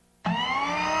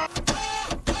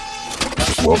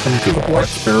Welcome to the Black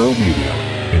Sparrow Media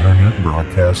Internet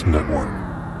Broadcast Network.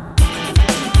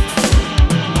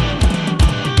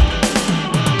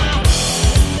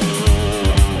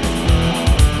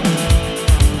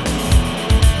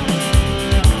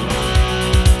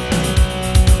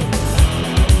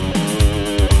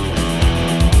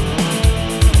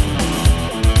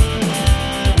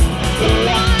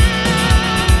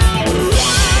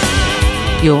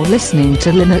 You're listening to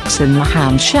Linux in the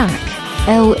Ham Shack.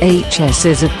 LHS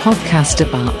is a podcast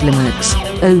about Linux,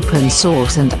 open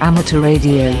source and amateur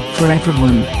radio for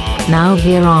everyone. Now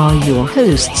here are your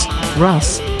hosts,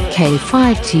 Russ,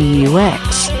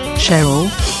 K5TUX, Cheryl,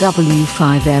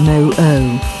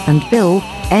 W5MOO, and Bill,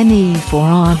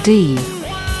 NE4RD.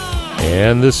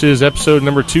 And this is episode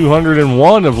number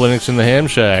 201 of Linux in the Ham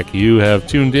Shack. You have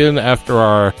tuned in after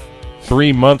our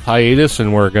 3-month hiatus,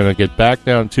 and we're going to get back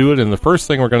down to it. And the first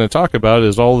thing we're going to talk about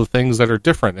is all the things that are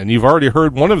different. And you've already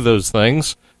heard one of those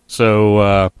things,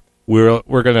 so we're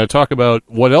going to talk about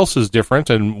what else is different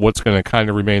and what's going to kind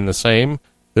of remain the same.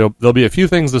 There'll be a few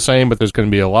things the same, but there's going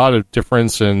to be a lot of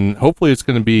difference, and hopefully it's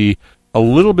going to be a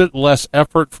little bit less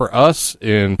effort for us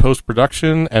in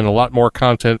post-production and a lot more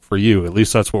content for you. At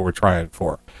least that's what we're trying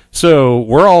for. So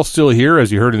we're all still here,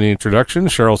 as you heard in the introduction.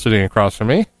 Cheryl sitting across from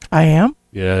me. I am?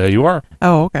 Yeah, you are.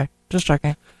 Oh, okay. Just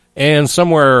checking. And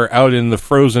somewhere out in the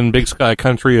frozen big sky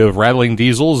country of rattling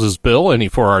diesels is Bill,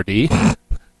 NE4RD.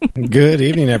 Good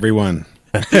evening, everyone.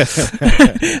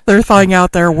 They're thawing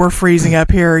out there. We're freezing up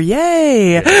here.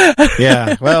 Yay!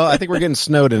 Yeah. Well, I think we're getting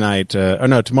snow tonight.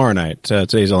 Tomorrow night.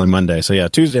 Today's only Monday. So, yeah,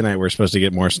 Tuesday night we're supposed to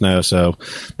get more snow. So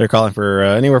they're calling for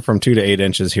anywhere from 2 to 8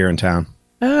 inches here in town.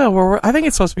 Oh, well, I think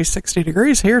it's supposed to be 60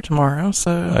 degrees here tomorrow.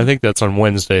 So I think that's on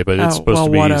Wednesday, but it's supposed to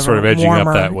be sort of edging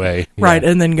warmer. Up that way. Yeah. Right,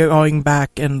 and then going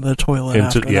back in the toilet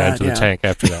into the tank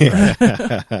after that.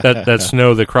 Right? that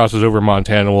snow that crosses over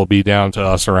Montana will be down to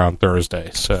us around Thursday.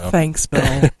 So thanks, Bill.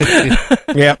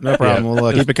 Yeah, no problem. Yeah.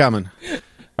 We'll keep it coming.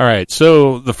 All right,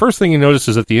 so the first thing you notice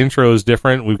is that the intro is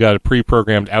different. We've got a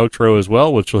pre-programmed outro as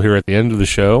well, which you'll hear at the end of the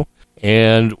show.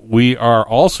 And we are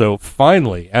also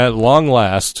finally, at long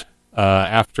last,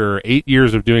 after 8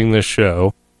 years of doing this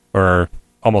show, or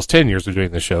almost 10 years of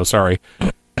doing this show, sorry,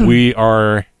 we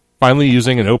are finally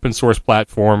using an open source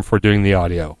platform for doing the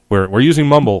audio. We're using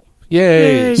Mumble.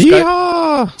 Yay!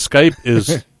 Skype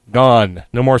is gone.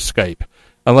 No more Skype.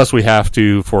 Unless we have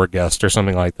to for a guest or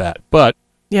something like that. But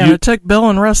yeah, it took Bill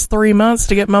and Russ 3 months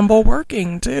to get Mumble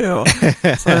working, too.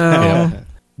 So, yeah.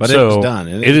 But it's done.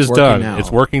 It is done. Now. It's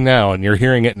working now, and you're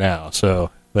hearing it now. So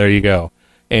there you go.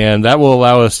 And that will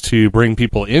allow us to bring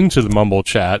people into the Mumble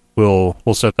chat. We'll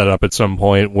set that up at some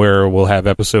point where we'll have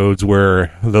episodes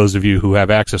where those of you who have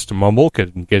access to Mumble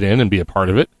can get in and be a part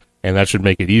of it. And that should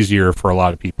make it easier for a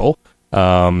lot of people.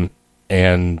 And,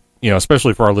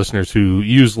 especially for our listeners who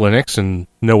use Linux and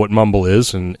know what Mumble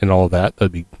is and all of that,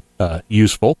 that'd be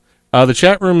useful. The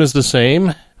chat room is the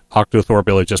same, Octothorpe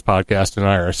LHS Podcast and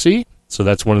IRC. So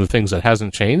that's one of the things that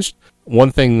hasn't changed.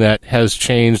 One thing that has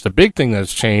changed, the big thing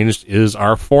that's changed, is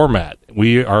our format.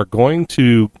 We are going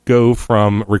to go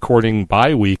from recording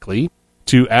bi-weekly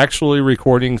to actually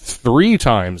recording 3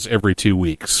 times every 2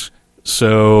 weeks.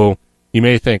 So you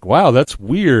may think, wow, that's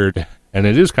weird, and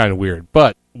it is kind of weird.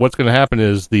 But what's going to happen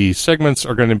is the segments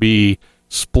are going to be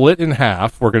split in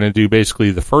half. We're going to do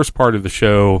basically the first part of the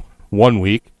show 1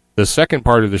 week, the second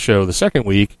part of the show the second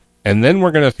week, and then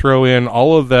we're going to throw in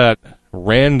all of that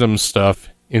random stuff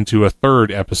into a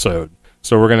third episode.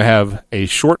 So we're going to have a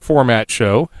short format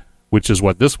show, which is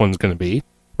what this one's going to be.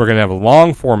 We're going to have a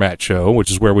long format show,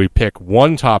 which is where we pick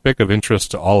one topic of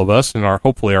interest to all of us and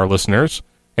hopefully our listeners,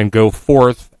 and go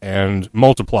forth and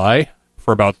multiply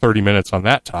for about 30 minutes on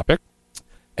that topic.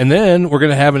 And then we're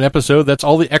going to have an episode that's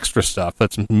all the extra stuff.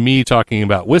 That's me talking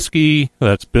about whiskey.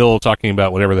 That's Bill talking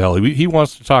about whatever the hell he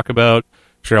wants to talk about.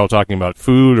 Cheryl talking about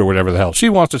food or whatever the hell she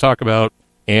wants to talk about.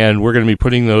 And we're going to be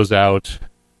putting those out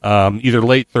either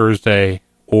late Thursday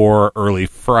or early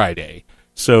Friday.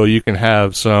 So you can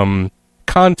have some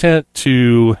content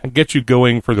to get you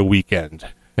going for the weekend.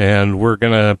 And we're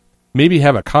going to maybe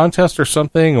have a contest or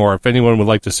something, or if anyone would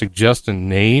like to suggest a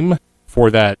name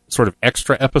for that sort of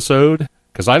extra episode,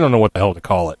 because I don't know what the hell to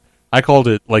call it. I called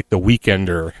it like the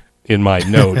Weekender in my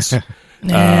notes.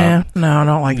 No, I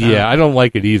don't like that. Yeah, I don't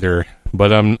like it either,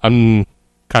 but I'm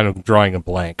kind of drawing a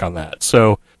blank on that.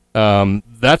 So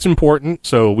that's important.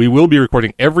 So we will be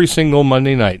recording every single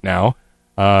Monday night now.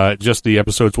 Just the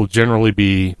episodes will generally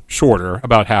be shorter,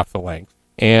 about half the length.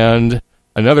 And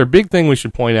another big thing we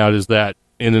should point out is that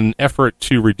in an effort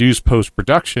to reduce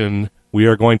post-production, we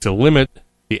are going to limit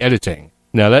the editing.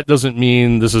 Now, that doesn't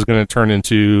mean this is going to turn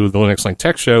into the Linux Link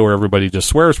Tech Show where everybody just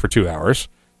swears for 2 hours.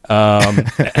 Sorry,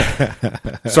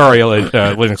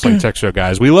 Linux Link Tech Show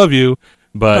guys. We love you,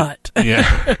 but.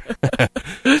 Yeah.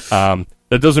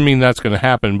 That doesn't mean that's going to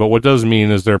happen, but what does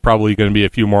mean is there are probably going to be a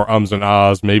few more ums and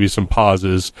ahs, maybe some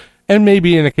pauses, and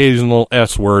maybe an occasional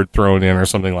S word thrown in or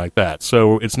something like that.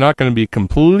 So it's not going to be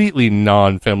completely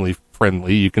non-family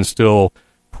friendly. You can still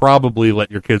probably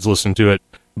let your kids listen to it,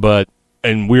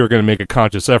 and we are going to make a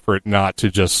conscious effort not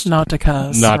to cuss, not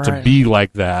to be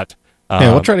like that.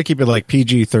 Yeah, we'll try to keep it like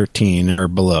PG-13 or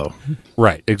below.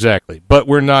 Right, exactly. But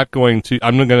we're not going to,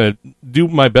 I'm going to do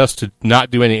my best to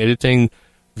not do any editing.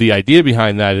 The idea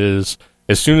behind that is,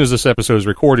 as soon as this episode is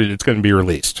recorded, it's going to be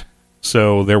released.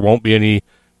 So there won't be any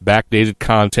backdated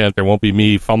content. There won't be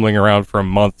me fumbling around for a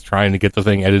month trying to get the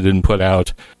thing edited and put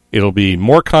out. It'll be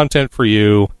more content for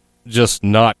you, just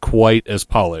not quite as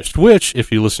polished, which,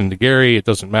 if you listen to Gary, it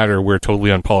doesn't matter. We're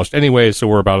totally unpolished anyway, so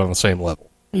we're about on the same level.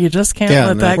 You just can't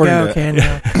let that go, can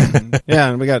you? Yeah,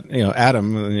 and we got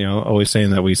Adam, always saying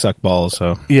that we suck balls.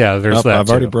 So yeah, there's that. I've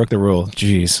already broke the rule.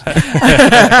 Jeez.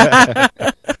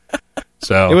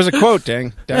 So it was a quote.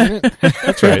 Dang it.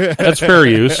 That's right. That's fair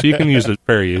use. You can use it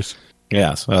fair use.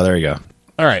 Yes. Well, there you go.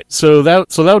 All right. So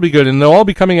that'll be good, and they'll all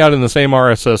be coming out in the same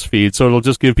RSS feed. So it'll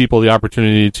just give people the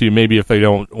opportunity to, maybe if they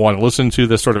don't want to listen to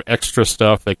this sort of extra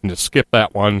stuff, they can just skip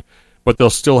that one. But they'll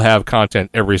still have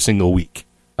content every single week.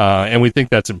 And we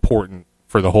think that's important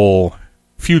for the whole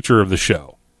future of the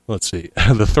show. Let's see.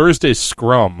 The Thursday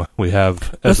Scrum we have.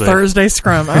 Thursday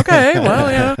Scrum. Okay,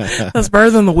 well, yeah. That's better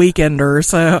than the Weekender,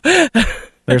 so.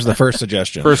 There's the first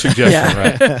suggestion.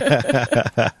 Right.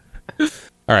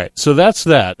 All right, so that's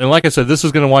that. And like I said, this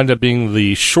is going to wind up being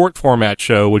the short format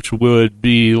show, which would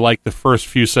be like the first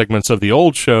few segments of the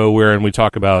old show, wherein we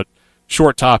talk about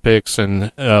short topics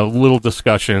and little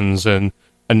discussions and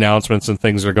announcements and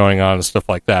things that are going on and stuff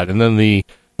like that. And then the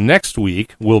next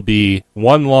week will be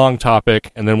one long topic,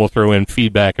 and then we'll throw in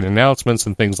feedback and announcements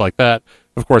and things like that.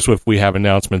 Of course, if we have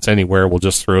announcements anywhere, we'll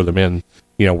just throw them in,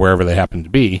 wherever they happen to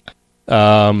be.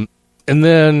 And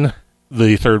then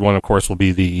the third one, of course, will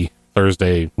be the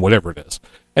Thursday, whatever it is.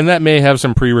 And that may have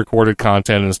some pre-recorded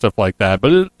content and stuff like that,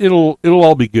 but it'll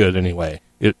all be good anyway.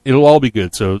 It'll all be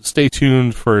good. So stay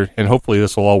tuned and hopefully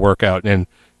this will all work out. And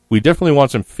we definitely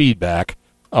want some feedback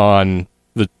on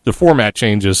the format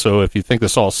changes, so if you think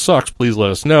this all sucks, please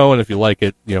let us know, and if you like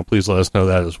it, please let us know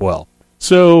that as well.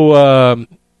 So,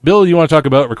 Bill, you want to talk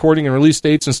about recording and release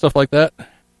dates and stuff like that?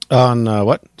 On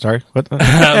what? Sorry, what?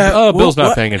 Bill's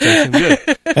not paying attention. Good.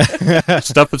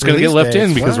 Stuff that's going to get left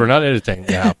in because we're not editing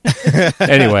now.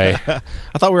 Anyway.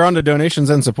 I thought we were on to donations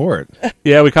and support.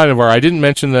 Yeah, we kind of are. I didn't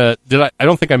mention that. I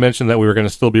don't think I mentioned that we were going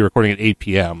to still be recording at 8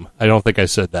 p.m. I don't think I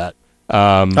said that.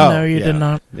 No, you did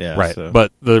not. Yeah, right. So.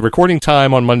 But the recording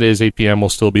time on Mondays, 8 p.m. will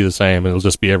still be the same. It'll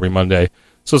just be every Monday.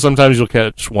 So sometimes you'll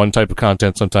catch one type of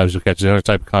content. Sometimes you'll catch another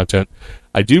type of content.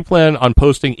 I do plan on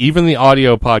posting even the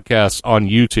audio podcasts on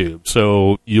YouTube.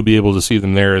 So you'll be able to see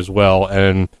them there as well.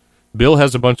 And Bill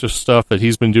has a bunch of stuff that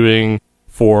he's been doing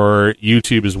for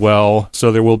YouTube as well.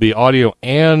 So there will be audio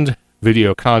and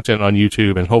video content on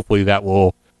YouTube. And hopefully that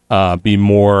will be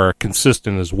more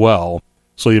consistent as well.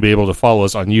 So you'll be able to follow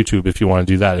us on YouTube if you want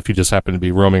to do that. If you just happen to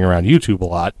be roaming around YouTube a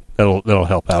lot, that'll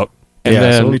help out. And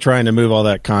so we'll be trying to move all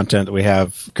that content that we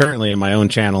have currently in my own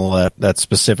channel that's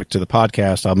specific to the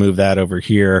podcast. I'll move that over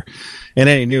here. And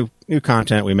any new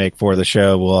content we make for the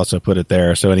show, we'll also put it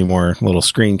there. So any more little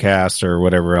screencasts or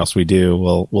whatever else we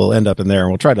do, we'll end up in there. And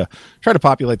we'll try to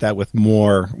populate that with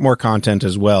more content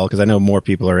as well, because I know more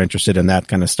people are interested in that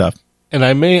kind of stuff. And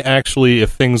I may actually,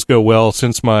 if things go well,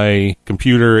 since my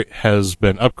computer has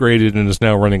been upgraded and is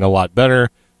now running a lot better,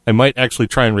 I might actually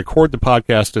try and record the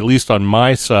podcast, at least on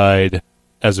my side,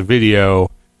 as a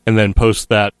video, and then post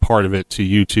that part of it to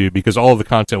YouTube, because all of the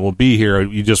content will be here.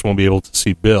 You just won't be able to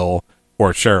see Bill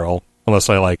or Cheryl unless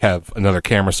I have another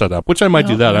camera set up, which I might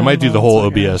do that. I might do the whole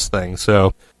OBS thing.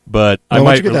 So, but I might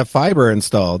once you get that fiber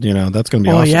installed, that's going to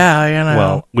be awesome. Yeah,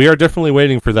 Well, we are definitely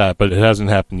waiting for that, but it hasn't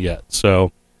happened yet.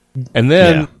 So, and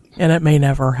then. Yeah. And it may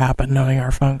never happen, knowing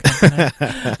our phone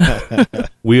company.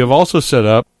 We have also set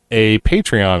up a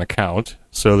Patreon account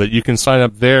so that you can sign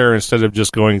up there instead of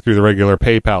just going through the regular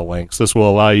PayPal links. This will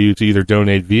allow you to either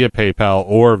donate via PayPal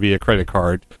or via credit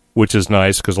card, which is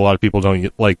nice because a lot of people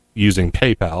don't like using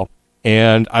PayPal.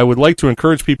 And I would like to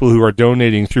encourage people who are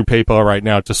donating through PayPal right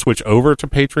now to switch over to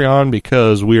Patreon,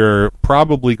 because we are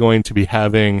probably going to be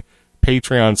having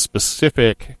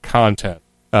Patreon-specific content,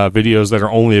 videos that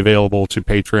are only available to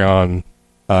Patreon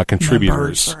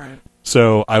contributors. Members, right.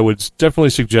 So I would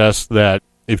definitely suggest that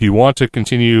if you want to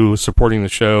continue supporting the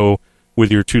show,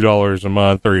 with your $2 a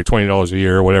month or your $20 a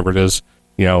year or whatever it is,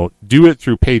 do it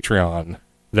through Patreon.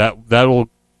 That'll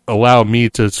allow me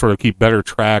to sort of keep better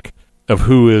track of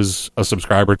who is a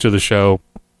subscriber to the show,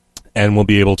 and we'll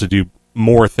be able to do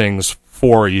more things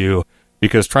for you,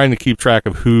 because trying to keep track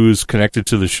of who's connected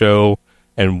to the show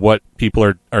and what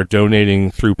people are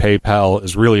donating through PayPal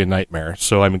is really a nightmare.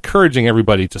 So I'm encouraging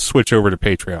everybody to switch over to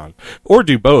Patreon, or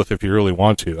do both if you really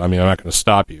want to. I mean, I'm not going to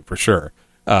stop you for sure.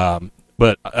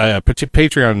 But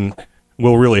Patreon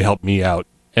will really help me out,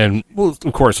 and will,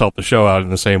 of course, help the show out in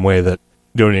the same way that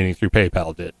donating through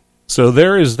PayPal did. So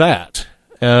there is that.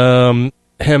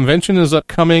 Hamvention is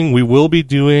upcoming. We will be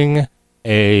doing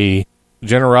a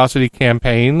generosity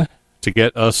campaign to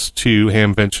get us to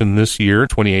Hamvention this year,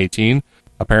 2018.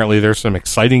 Apparently, there's some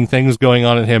exciting things going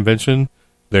on at Hamvention.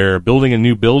 They're building a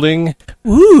new building.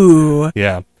 Ooh.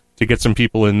 Yeah, to get some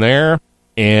people in there.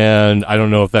 And I don't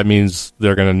know if that means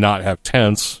they're going to not have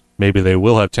tents. Maybe they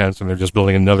will have tents, and they're just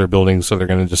building another building, so they're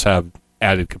going to just have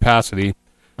added capacity.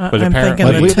 But I'm thinking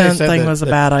the tent thing was a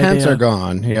bad idea. Tents are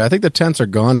gone. Yeah, I think the tents are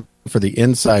gone for the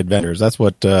inside vendors. That's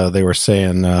what they were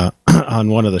saying on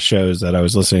one of the shows that I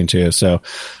was listening to. So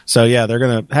yeah, they're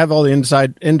going to have all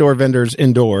the indoor vendors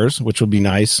indoors, which will be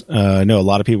nice. I know a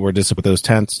lot of people were disappointed with those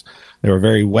tents. They were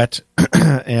very wet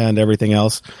and everything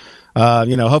else.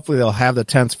 Hopefully they'll have the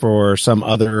tents for some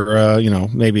other,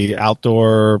 maybe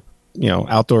outdoor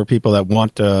people that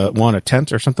want a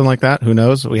tent or something like that. Who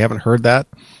knows? We haven't heard that.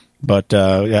 But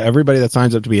everybody that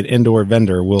signs up to be an indoor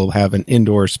vendor will have an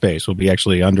indoor space. Will be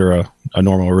actually under a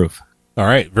normal roof. All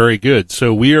right, very good.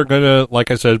 So we are going to, like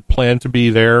I said, plan to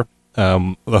be there.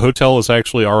 The hotel is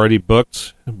actually already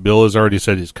booked. Bill has already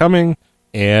said he's coming.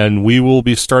 And we will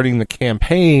be starting the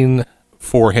campaign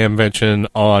for Hamvention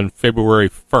on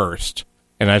February 1st.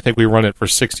 And I think we run it for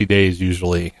 60 days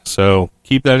usually. So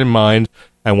keep that in mind.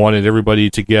 I wanted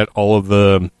everybody to get all of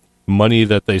the money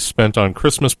that they spent on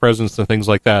Christmas presents and things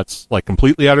like that, like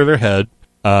completely out of their head,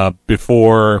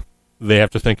 before they have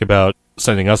to think about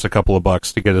sending us a couple of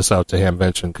bucks to get us out to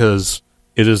Hamvention, because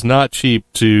it is not cheap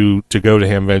to go to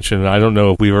Hamvention. I don't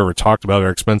know if we've ever talked about our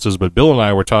expenses, but Bill and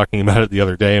I were talking about it the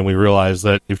other day, and we realized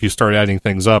that if you start adding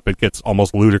things up, it gets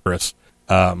almost ludicrous.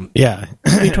 Between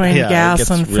gas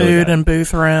and food and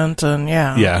booth rent and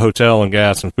hotel and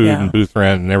gas and food and booth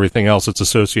rent and everything else that's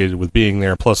associated with being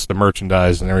there, plus the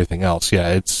merchandise and everything else. Yeah,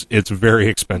 it's very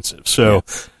expensive. So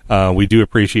we do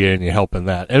appreciate you helping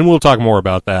that, and we'll talk more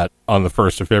about that on the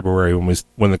 1st of February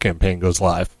when the campaign goes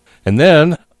live. And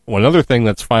then one other thing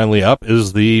that's finally up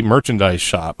is the merchandise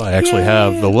shop. I actually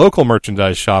have the local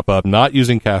merchandise shop up, not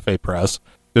using Cafe Press.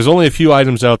 There's only a few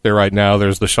items out there right now.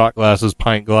 There's the shot glasses,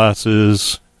 pint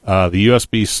glasses, the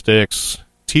USB sticks,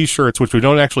 T-shirts, which we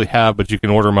don't actually have, but you can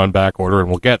order them on back order, and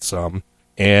we'll get some.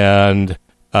 And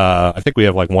I think we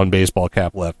have like one baseball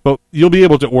cap left. But you'll be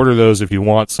able to order those if you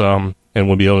want some, and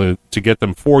we'll be able to get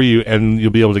them for you, and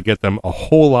you'll be able to get them a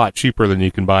whole lot cheaper than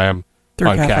you can buy them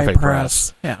on Cafe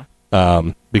Press. Yeah.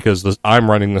 Because I'm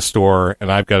running the store,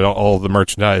 and I've got all the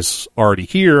merchandise already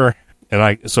here, and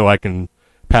I can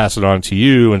pass it on to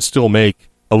you and still make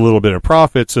a little bit of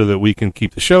profit so that we can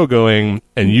keep the show going,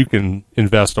 and you can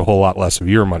invest a whole lot less of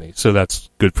your money. So that's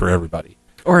good for everybody.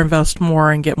 Or invest more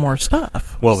and get more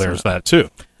stuff. Well, there's that too.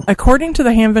 According to the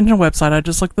Hamvention website, I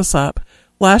just looked this up.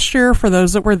 Last year, for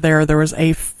those that were there was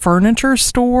a furniture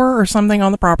store or something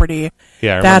on the property.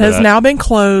 Yeah, that has now been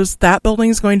closed. That building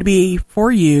is going to be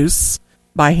for use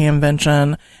by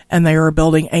Hamvention, and they are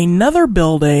building another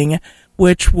building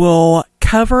which will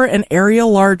cover an area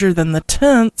larger than the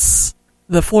tents.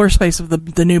 The floor space of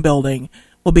the new building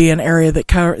will be an area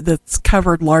that's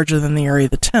covered larger than the area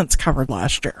the tents covered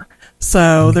last year.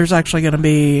 So there's actually going to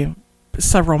be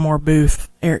several more booth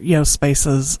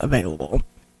spaces available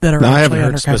that are now, actually I haven't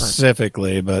heard undercovered.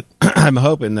 Specifically, but I'm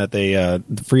hoping that they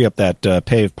free up that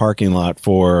paved parking lot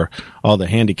for all the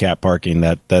handicap parking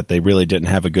that they really didn't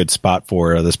have a good spot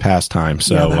for this past time.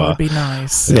 So that would be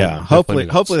nice. Yeah, hopefully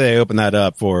they open that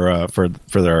up for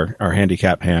our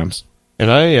handicap hams.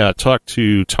 And I talked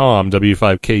to Tom,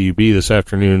 W5KUB, this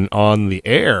afternoon on the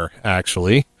air,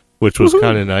 actually, which was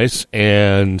kind of nice.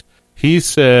 And he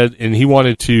said, and he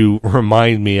wanted to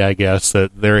remind me, I guess,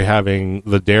 that they're having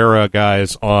the Dara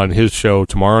guys on his show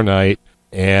tomorrow night,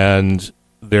 and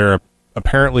they're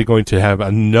apparently going to have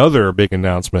another big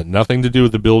announcement. Nothing to do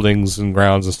with the buildings and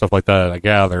grounds and stuff like that, I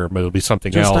gather, but it'll be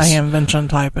something just else. Just a Hamvention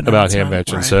type announcement. About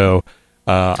Hamvention, right. So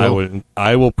Cool.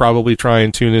 I will probably try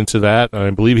and tune into that. I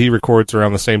believe he records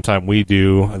around the same time we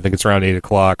do. I think it's around 8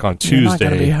 o'clock on Tuesday. You're not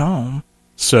going to be home.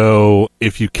 So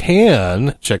if you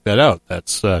can, check that out.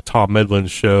 That's Tom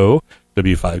Medlin's show.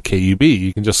 W5KUB.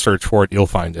 You can just search for it. You'll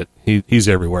find it. He's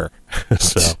everywhere.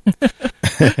 So,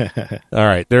 all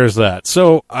right, there's that.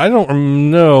 So I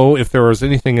don't know if there was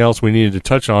anything else we needed to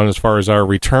touch on as far as our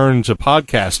return to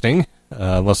podcasting,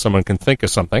 unless someone can think of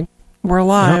something. We're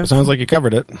live. Nope, sounds like you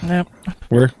covered it. Yep.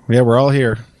 We're all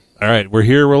here. All right, we're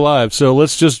here, we're live. So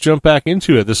let's just jump back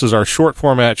into it. This is our short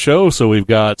format show, so we've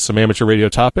got some amateur radio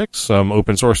topics, some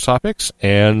open source topics,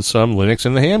 and some Linux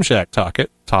in the Ham Shack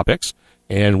topics.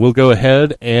 And we'll go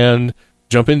ahead and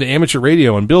jump into amateur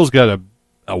radio. And Bill's got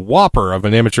a whopper of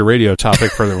an amateur radio topic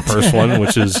for the first one,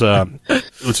 which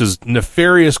is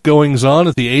nefarious goings on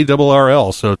at the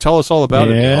ARRL. So tell us all about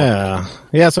it.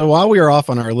 Yeah. So while we were off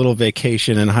on our little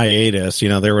vacation and hiatus,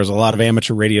 there was a lot of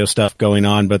amateur radio stuff going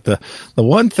on. But the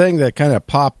one thing that kind of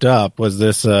popped up was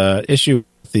this issue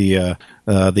with the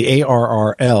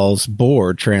ARRL's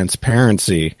board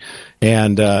transparency,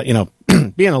 and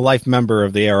being a life member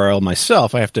of the ARRL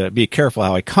myself, I have to be careful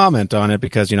how I comment on it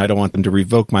because, I don't want them to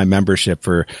revoke my membership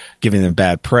for giving them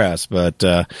bad press. But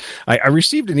I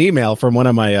received an email from one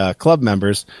of my club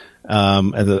members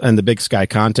and the Big Sky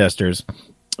Contesters,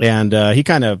 and he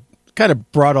kind of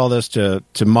brought all this to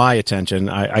my attention.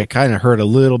 I kind of heard a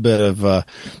little bit of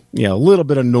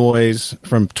noise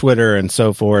from Twitter and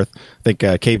so forth. I think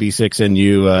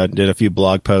KB6NU did a few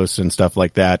blog posts and stuff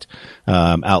like that,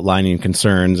 outlining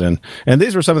concerns, and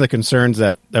these were some of the concerns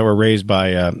that were raised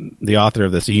by the author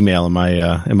of this email in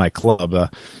my club.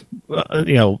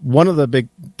 One of the big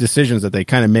decisions that they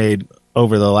kind of made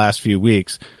over the last few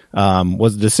weeks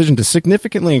was the decision to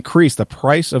significantly increase the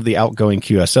price of the outgoing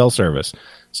QSL service.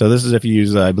 So this is if you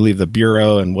use, I believe, the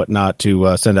Bureau and whatnot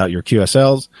to send out your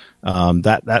QSLs.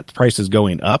 That price is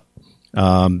going up.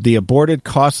 The aborted,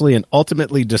 costly, and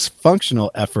ultimately dysfunctional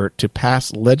effort to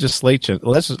pass legislation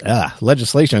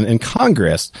in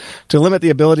Congress to limit the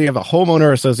ability of a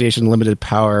homeowner association limited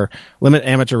power, limit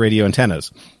amateur radio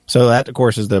antennas. So that, of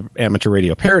course, is the Amateur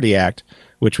Radio Parity Act,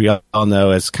 which we all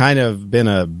know has kind of been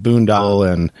a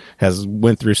boondoggle and has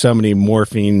went through so many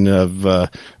morphing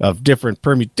of different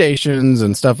permutations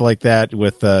and stuff like that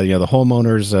with the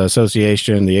homeowners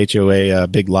association, the HOA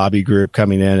big lobby group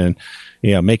coming in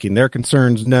and making their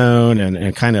concerns known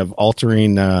and kind of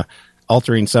altering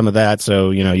some of that so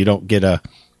you don't get a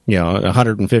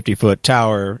 150-foot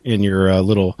tower in your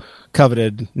little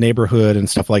coveted neighborhood and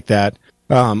stuff like that.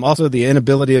 Also, the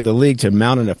inability of the league to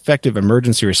mount an effective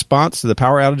emergency response to the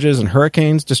power outages and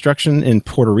hurricanes destruction in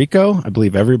Puerto Rico. I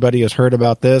believe everybody has heard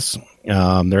about this.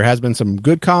 There has been some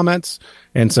good comments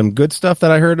and some good stuff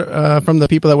that I heard from the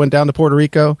people that went down to Puerto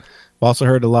Rico. I've also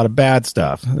heard a lot of bad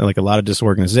stuff, like a lot of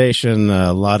disorganization,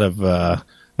 a lot of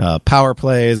power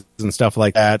plays and stuff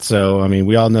like that. So,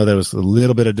 we all know there was a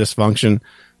little bit of dysfunction.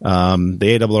 The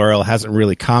ARRL hasn't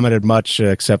really commented much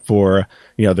except for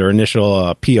their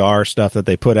initial PR stuff that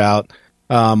they put out.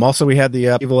 Also, we had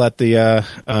the people at the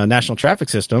National Traffic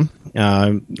System.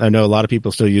 I know a lot of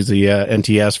people still use the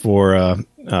NTS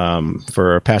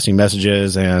for passing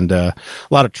messages, and a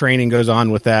lot of training goes on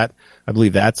with that. I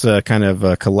believe that's kind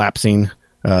of collapsing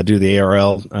due to the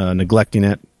ARRL neglecting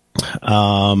it.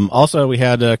 Also, we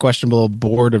had questionable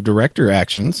board of director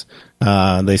actions.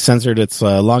 They censored its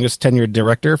longest tenured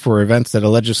director for events that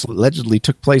allegedly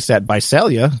took place at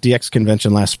Visalia DX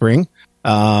convention last spring.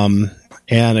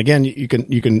 And again, you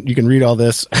can read all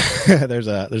this. There's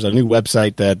a new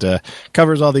website that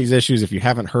covers all these issues. If you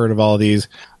haven't heard of all of these,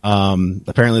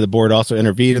 apparently the board also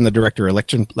intervened in the director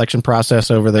election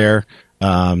process over there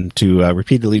to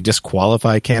repeatedly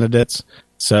disqualify candidates.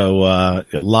 So a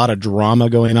lot of drama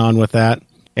going on with that.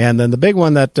 And then the big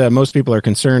one that most people are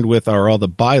concerned with are all the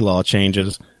bylaw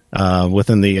changes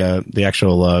within the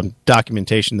actual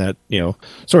documentation that,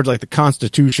 sort of like the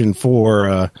constitution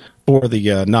for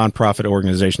the nonprofit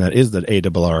organization that is the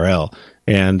ARRL.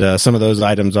 And some of those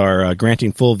items are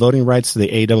granting full voting rights to the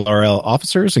ARRL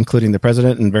officers, including the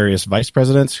president and various vice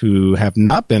presidents who have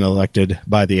not been elected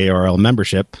by the ARRL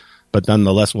membership, but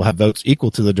nonetheless will have votes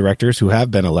equal to the directors who have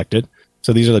been elected.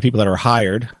 So these are the people that are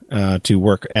hired to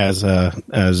work as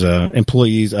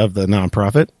employees of the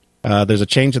nonprofit. There's a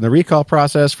change in the recall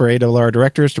process for ARRL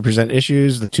directors to present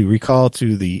issues to recall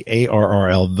to the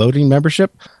ARRL voting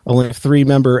membership. Only a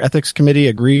 3-member ethics committee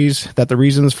agrees that the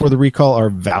reasons for the recall are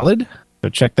valid. So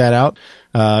check that out.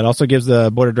 It also gives the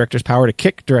board of directors power to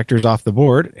kick directors off the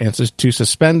board and to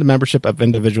suspend membership of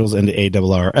individuals in the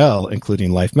ARRL,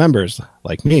 including life members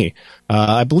like me.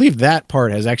 I believe that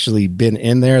part has actually been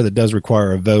in there. That does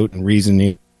require a vote and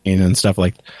reasoning and stuff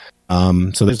like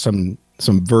that. So there's some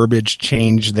verbiage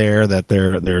change there that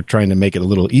they're trying to make it a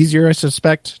little easier, I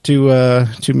suspect, to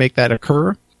make that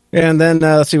occur. And then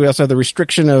let's see, we also have the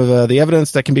restriction of the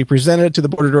evidence that can be presented to the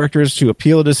board of directors to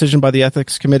appeal a decision by the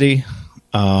ethics committee.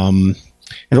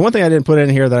 And one thing I didn't put in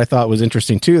here that I thought was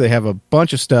interesting too, they have a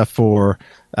bunch of stuff for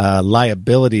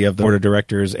liability of the board of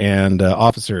directors and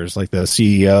officers, like the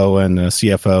CEO and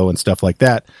CFO and stuff like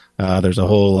that. There's a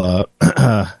whole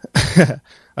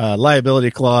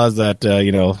liability clause that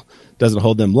doesn't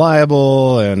hold them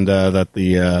liable, and that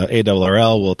the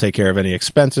ARRL will take care of any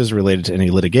expenses related to any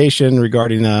litigation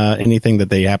regarding anything that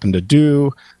they happen to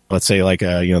do. Let's say, like,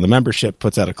 the membership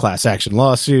puts out a class action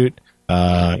lawsuit.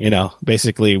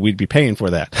 Basically, we'd be paying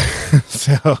for that.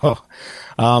 So,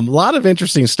 a lot of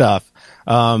interesting stuff.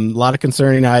 A lot of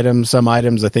concerning items. Some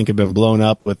items I think have been blown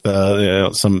up with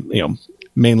some,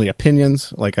 mainly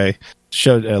opinions. Like I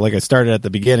showed, like I started at the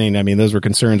beginning. I mean, those were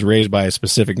concerns raised by a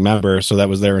specific member, so that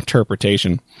was their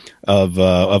interpretation of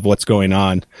what's going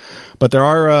on. But there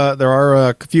are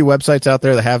a few websites out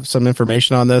there that have some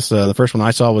information on this. The first one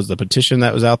I saw was the petition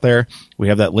that was out there. We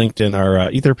have that linked in our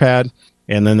Etherpad.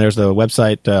 And then there's the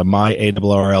website, My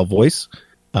ARRL Voice.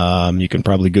 You can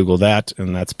probably Google that,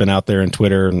 and that's been out there in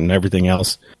Twitter and everything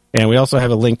else. And we also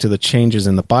have a link to the changes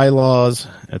in the bylaws.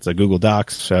 It's a Google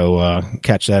Docs, so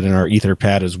catch that in our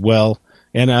Etherpad as well.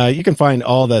 And you can find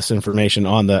all this information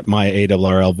on the My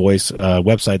ARRL Voice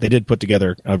website. They did put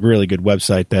together a really good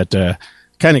website that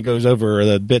kind of goes over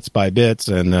the bits by bits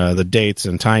and the dates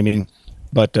and timing.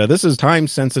 But this is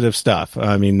time-sensitive stuff.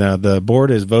 I mean, the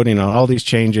board is voting on all these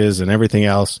changes and everything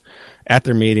else at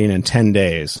their meeting in 10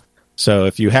 days. So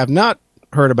if you have not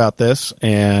heard about this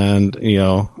and,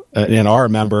 and are a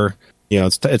member,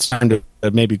 it's time to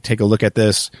maybe take a look at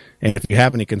this. And if you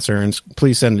have any concerns,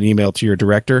 please send an email to your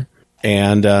director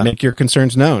and make your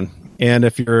concerns known. And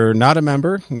if you're not a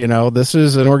member, this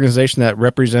is an organization that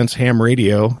represents ham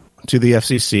radio to the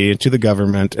FCC and to the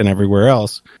government and everywhere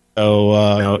else.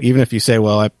 So, even if you say,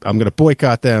 well, I'm going to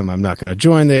boycott them, I'm not going to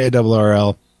join the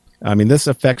ARRL, I mean, this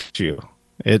affects you.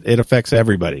 It affects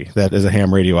everybody that is a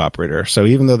ham radio operator. So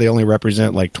even though they only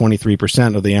represent like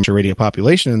 23% of the amateur radio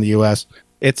population in the U.S.,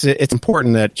 it's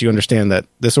important that you understand that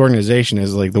this organization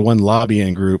is like the one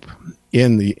lobbying group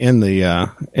in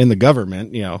the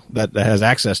government, that has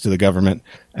access to the government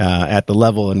at the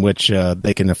level in which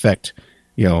they can affect,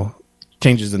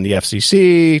 changes in the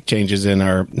FCC, changes in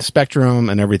our spectrum,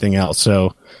 and everything else.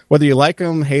 So whether you like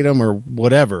them, hate them, or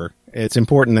whatever, it's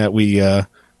important that we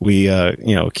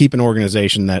keep an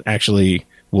organization that actually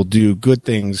will do good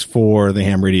things for the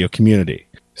ham radio community.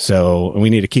 So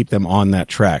we need to keep them on that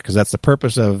track because that's the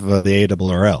purpose of the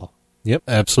ARRL. Yep,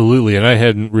 absolutely. And I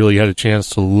hadn't really had a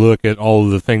chance to look at all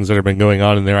of the things that have been going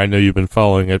on in there. I know you've been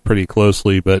following it pretty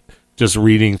closely, but just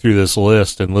reading through this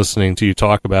list and listening to you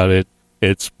talk about it,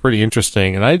 it's pretty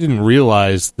interesting. And I didn't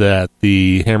realize that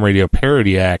the Ham Radio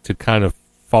Parity Act had kind of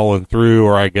fallen through,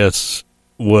 or I guess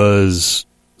was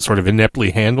sort of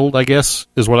ineptly handled, I guess,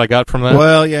 is what I got from that.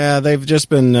 Well, yeah, they've just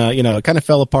been, it kind of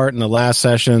fell apart in the last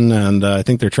session, and I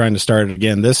think they're trying to start it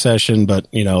again this session. But,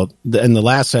 in the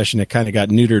last session, it kind of got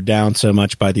neutered down so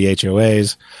much by the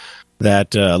HOAs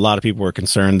that a lot of people were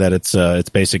concerned that it's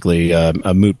basically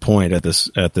a moot point at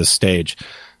this stage.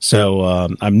 So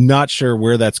I'm not sure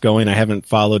where that's going. I haven't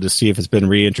followed to see if it's been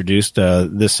reintroduced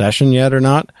this session yet or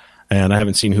not, and I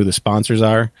haven't seen who the sponsors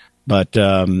are. But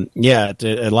a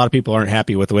lot of people aren't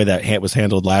happy with the way that was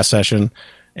handled last session,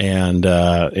 and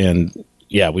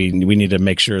we need to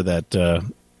make sure that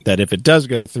if it does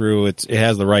go through, it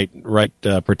has the right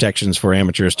protections for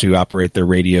amateurs to operate their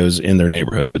radios in their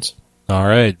neighborhoods. All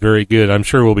right, very good. I'm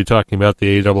sure we'll be talking about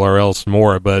the ARRL some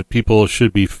more, but people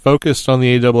should be focused on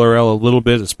the ARRL a little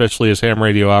bit, especially as ham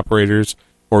radio operators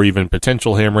or even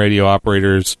potential ham radio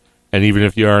operators. And even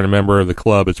if you aren't a member of the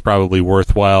club, it's probably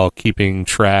worthwhile keeping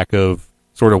track of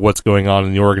sort of what's going on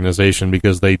in the organization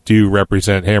because they do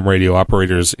represent ham radio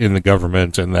operators in the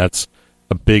government, and that's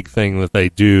a big thing that they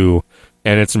do.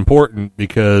 And it's important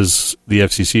because the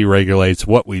FCC regulates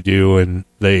what we do, and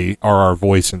they are our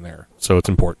voice in there. So it's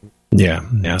important.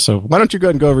 Yeah. So why don't you go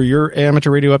ahead and go over your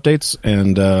amateur radio updates,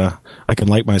 and I can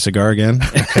light my cigar again,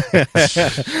 and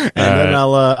then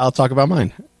I'll talk about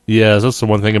mine. Yeah, that's the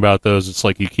one thing about those. It's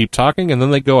like you keep talking, and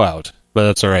then they go out. But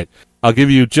that's all right. I'll give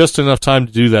you just enough time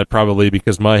to do that probably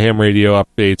because my ham radio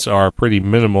updates are pretty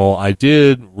minimal. I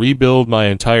did rebuild my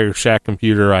entire Shack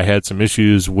computer. I had some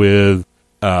issues with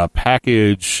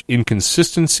package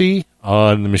inconsistency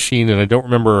on the machine, and I don't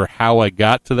remember how I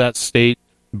got to that state.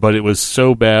 But it was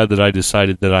so bad that I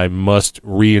decided that I must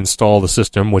reinstall the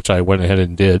system, which I went ahead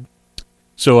and did.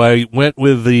 So I went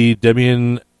with the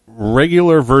Debian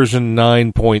regular version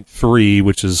 9.3,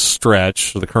 which is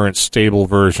Stretch, so the current stable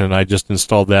version. I just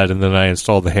installed that, and then I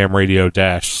installed the Ham Radio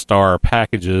 -Star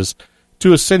packages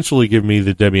to essentially give me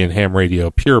the Debian Ham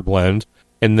Radio Pure Blend,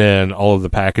 and then all of the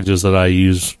packages that I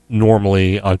use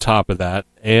normally on top of that.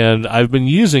 And I've been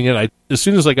using it. As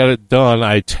soon as I got it done,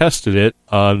 I tested it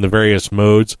on the various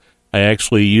modes. I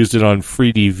actually used it on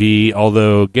FreeDV,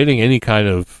 although getting any kind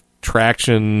of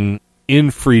traction in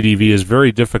FreeDV is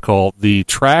very difficult. The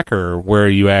tracker where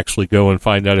you actually go and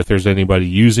find out if there's anybody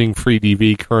using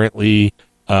FreeDV currently,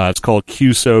 it's called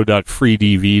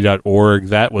qso.freedv.org.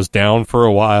 That was down for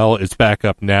a while. It's back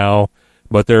up now.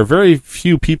 But there are very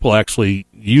few people actually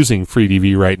using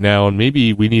FreeDV right now, and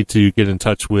maybe we need to get in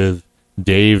touch with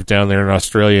Dave down there in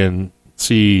Australia and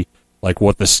see like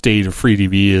what the state of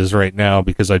FreeDV is right now,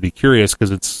 because I'd be curious,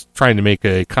 because it's trying to make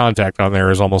a contact on there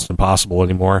is almost impossible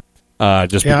anymore.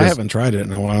 Because I haven't tried it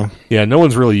in a while. Yeah, no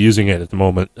one's really using it at the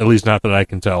moment, at least not that I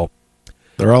can tell.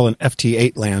 They're all in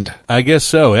FT8 land. I guess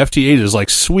so. FT8 is like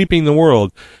sweeping the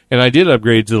world, and I did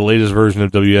upgrade to the latest version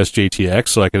of WSJTX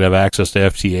so I could have access to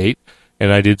FT8,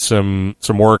 and I did some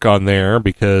work on there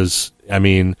because, I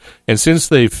mean, and since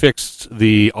they fixed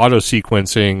the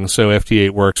auto-sequencing, so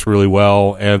FT8 works really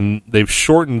well, and they've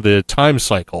shortened the time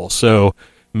cycle, so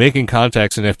making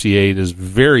contacts in FT8 is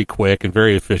very quick and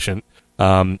very efficient,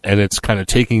 and it's kind of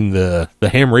taking the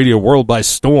ham radio world by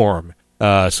storm.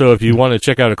 So if you want to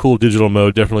check out a cool digital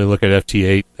mode, definitely look at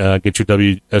FT8, get your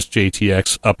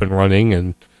WSJTX up and running,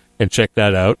 and check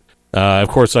that out. Of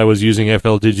course, I was using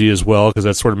FLDigi as well, because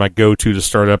that's sort of my go-to to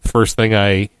start up. First thing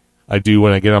I do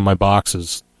when I get on my box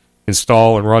is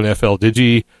install and run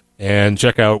FLDigi and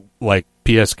check out like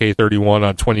PSK31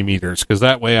 on 20 meters, because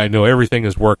that way I know everything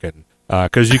is working,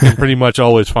 because you can pretty much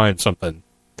always find something.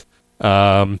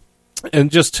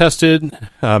 And just tested,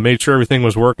 made sure everything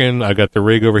was working. I got the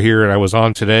rig over here, and I was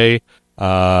on today.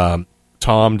 Tom,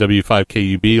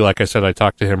 W5KUB, like I said, I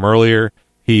talked to him earlier.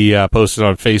 He posted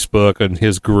on Facebook and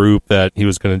his group that he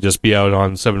was going to just be out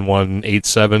on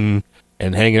 7187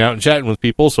 and hanging out and chatting with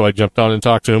people, so I jumped on and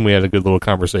talked to him. We had a good little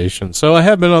conversation. So I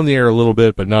have been on the air a little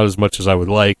bit, but not as much as I would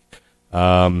like.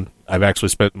 I've actually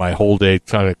spent my whole day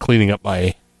kind of cleaning up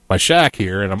my shack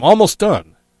here, and I'm almost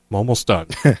done.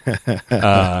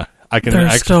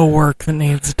 There's still work that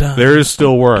needs done. There is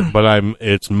still work, but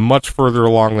it's much further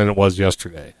along than it was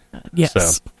yesterday. Yes.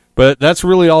 So, but that's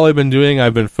really all I've been doing.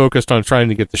 I've been focused on trying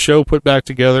to get the show put back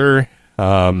together,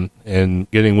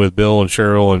 and getting with Bill and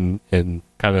Cheryl and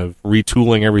kind of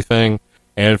retooling everything,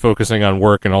 and focusing on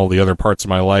work and all the other parts of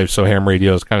my life. So ham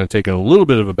radio has kind of taken a little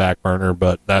bit of a back burner,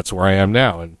 but that's where I am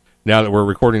now. And now that we're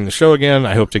recording the show again,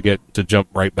 I hope to get to jump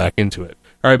right back into it.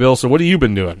 All right, Bill, so what have you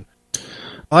been doing?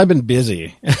 I've been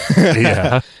busy.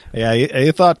 Yeah. Yeah,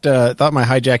 I thought my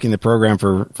hijacking the program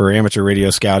for amateur radio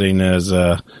scouting has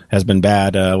been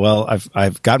bad. Well,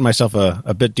 I've gotten myself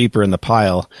a bit deeper in the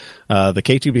pile. The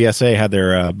K2BSA had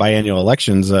their biannual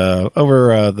elections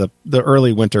over the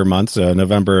early winter months,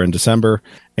 November and December,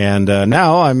 and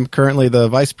now I'm currently the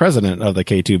vice president of the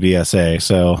K2BSA.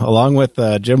 So along with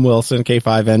Jim Wilson,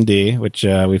 K5ND, which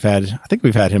I think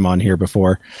we've had him on here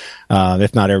before.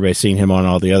 If not, everybody's seen him on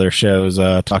all the other shows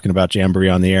talking about Jamboree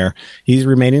on the air. He's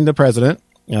remaining the president.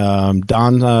 Donald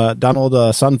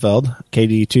Sunfeld,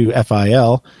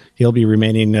 KD2FIL, he'll be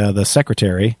remaining the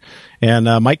secretary. And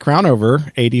Mike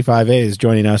Crownover, AD5A, is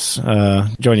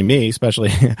joining me, especially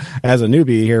as a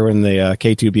newbie here in the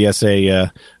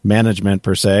K2BSA management,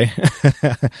 per se,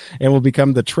 and will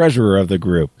become the treasurer of the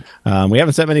group. We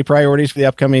haven't set many priorities for the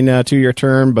upcoming 2-year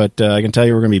term, but I can tell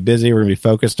you we're going to be busy. We're going to be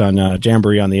focused on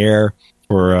Jamboree on the air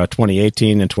for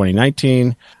 2018 and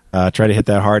 2019. Try to hit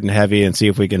that hard and heavy and see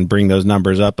if we can bring those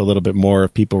numbers up a little bit more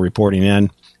of people reporting in.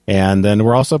 And then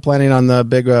we're also planning on the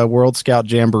big World Scout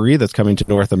Jamboree that's coming to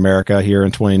North America here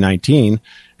in 2019.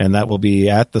 And that will be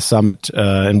at the summit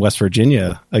in West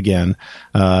Virginia again,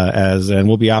 and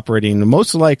we'll be operating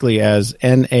most likely as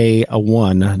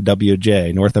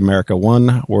NA1WJ, North America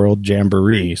 1 World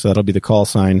Jamboree. So that'll be the call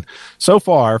sign so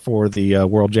far for the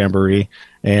World Jamboree.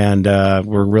 And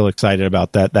we're real excited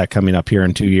about that coming up here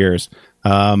in 2 years.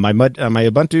 My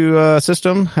Ubuntu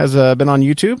system has been on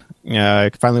YouTube.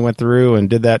 I finally went through and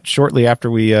did that shortly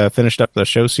after we finished up the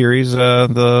show series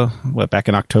back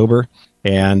in October,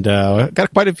 and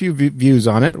got quite a few views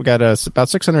on it. We got about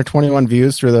 621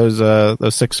 views through those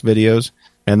 6 videos,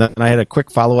 and then I had a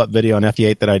quick follow-up video on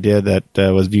FT8 that I did that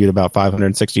was viewed about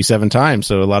 567 times.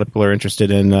 So a lot of people are interested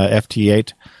in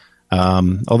FT8.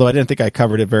 Although I didn't think I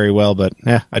covered it very well, but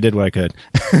I did what I could.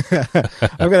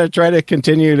 I'm going to try to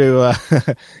continue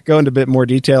to go into a bit more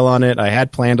detail on it. I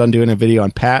had planned on doing a video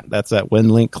on Pat. That's that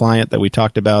WinLink client that we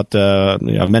talked about, about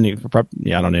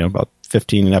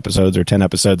 15 episodes or 10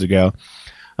 episodes ago.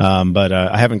 But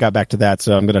I haven't got back to that,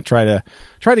 so I'm going to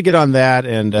try to get on that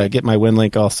and get my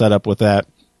WinLink all set up with that.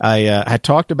 I had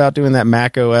talked about doing that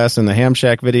Mac OS and the Ham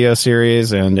Shack video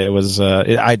series, and it was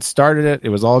I'd started it. It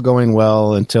was all going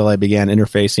well until I began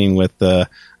interfacing with the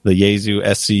Yaesu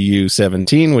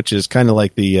SCU17, which is kind of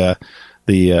like the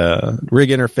rig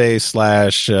interface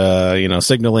 /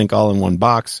 Signal Link all in one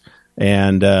box.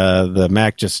 And the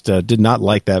Mac just did not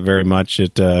like that very much.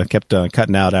 It kept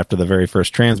cutting out after the very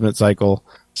first transmit cycle.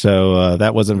 So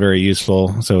that wasn't very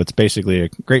useful. So it's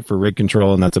basically great for rig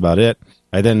control, and that's about it.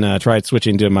 I then tried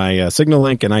switching to my Signal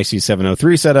Link and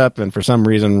IC703 setup, and for some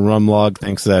reason Rumlog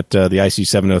thinks that the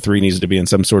IC703 needs to be in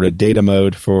some sort of data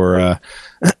mode for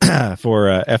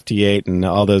FT8 and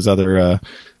all those other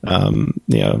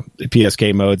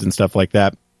PSK modes and stuff like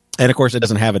that. And of course, it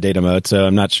doesn't have a data mode, so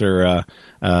I'm not sure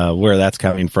where that's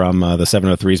coming from. The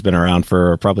 703's been around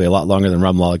for probably a lot longer than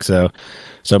Rumlog,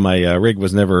 so my rig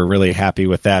was never really happy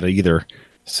with that either.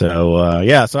 So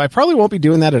so I probably won't be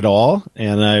doing that at all,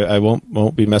 and I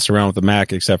won't be messing around with the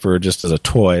Mac except for just as a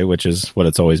toy, which is what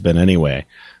it's always been anyway.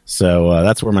 So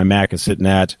that's where my Mac is sitting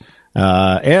at.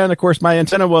 And of course, my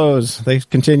antenna woes, they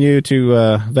continue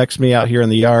to vex me out here in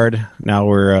the yard.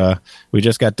 Now we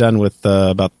just got done with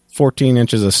about 14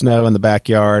 inches of snow in the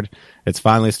backyard. It's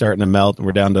finally starting to melt, and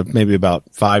we're down to maybe about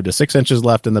 5 to 6 inches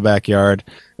left in the backyard.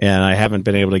 And I haven't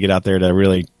been able to get out there to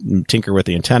really tinker with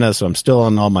the antenna, so I'm still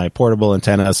on all my portable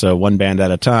antennas, so one band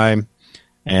at a time.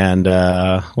 And,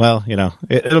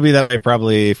 it'll be that way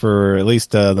probably for at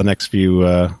least the next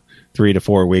few 3 to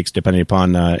 4 weeks, depending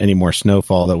upon any more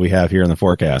snowfall that we have here in the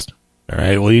forecast. All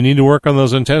right. Well, you need to work on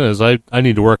those antennas. I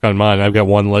need to work on mine. I've got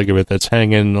one leg of it that's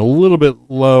hanging a little bit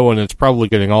low, and it's probably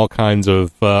getting all kinds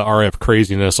of RF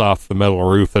craziness off the metal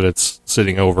roof that it's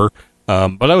sitting over.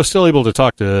 But I was still able to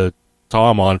talk to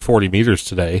Tom on 40 meters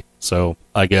today, so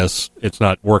I guess it's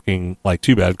not working like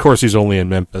too bad. Of course, he's only in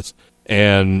Memphis,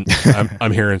 and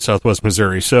I'm here in Southwest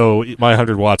Missouri, so my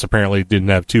 100 watts apparently didn't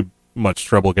have too much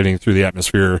trouble getting through the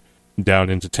atmosphere down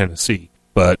into Tennessee.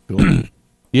 But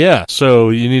yeah, so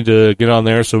you need to get on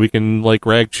there so we can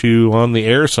rag chew on the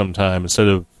air sometime instead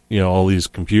of all these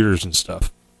computers and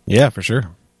stuff. Yeah, for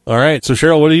sure. All right, so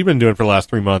Cheryl, what have you been doing for the last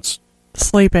 3 months?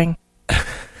 Sleeping.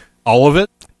 All of it?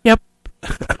 Yep,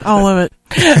 all of it.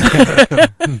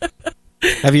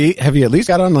 Have you at least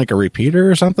got on a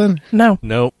repeater or something? No.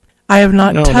 Nope. I have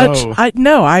not touched.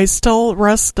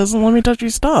 Russ doesn't let me touch your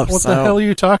stuff. What the hell are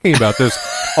you talking about?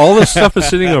 All this stuff is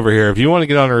sitting over here. If you want to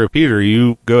get on a repeater,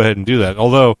 you go ahead and do that.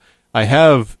 Although I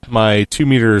have my 2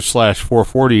 meters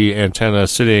 /440 antenna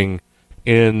sitting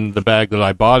in the bag that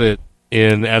I bought it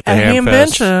in at the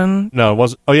Hamvention. No, it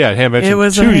wasn't. Oh yeah, at Hamvention. It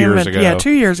was 2 years ago. Yeah, 2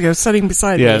 years ago, sitting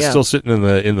beside me. Yeah, it's still sitting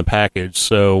in the package.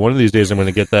 So one of these days I'm going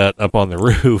to get that up on the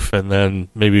roof, and then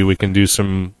maybe we can do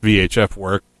some VHF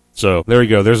work. So there you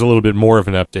go. There's a little bit more of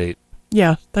an update.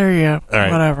 Yeah, there you go. All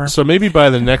right. Whatever. So maybe by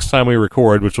the next time we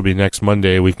record, which will be next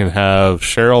Monday, we can have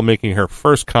Cheryl making her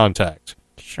first contact.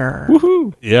 Sure.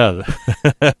 Woohoo! Yeah.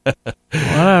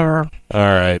 Whatever. All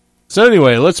right. So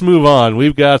anyway, let's move on.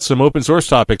 We've got some open source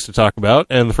topics to talk about,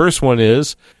 and the first one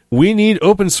is we need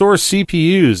open source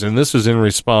CPUs, and this is in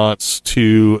response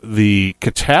to the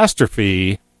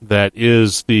catastrophe that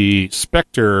is the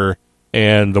Spectre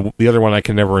and the other one I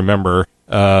can never remember.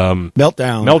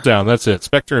 Meltdown, that's it.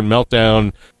 Spectre and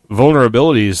Meltdown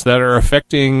vulnerabilities that are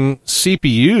affecting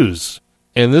CPUs.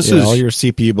 And this is... all your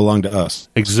CPU belong to us.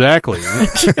 Exactly.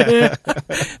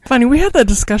 Funny, we had that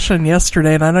discussion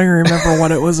yesterday, and I don't even remember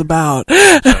what it was about.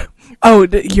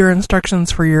 Your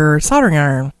instructions for your soldering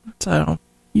iron. So,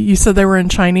 you said they were in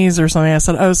Chinese or something. I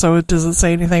said, so does it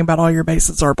say anything about all your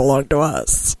bases are belong to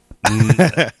us?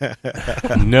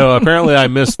 No, apparently I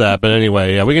missed that. But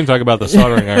anyway, yeah, we can talk about the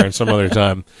soldering iron some other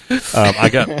time. I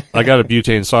got a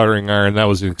butane soldering iron. That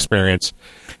was an experience.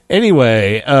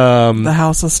 Anyway, the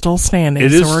house is still standing.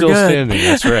 It is still standing.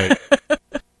 That's right.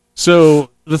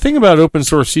 So the thing about open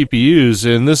source CPUs,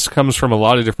 and this comes from a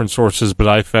lot of different sources, but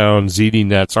I found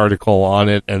ZDNet's article on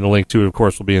it, and the link to it, of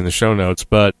course, will be in the show notes.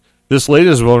 But this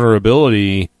latest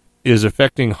vulnerability is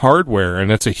affecting hardware,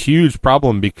 and that's a huge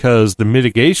problem because the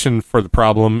mitigation for the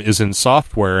problem is in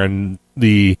software, and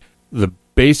the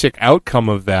basic outcome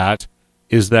of that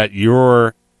is that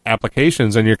your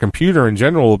applications and your computer in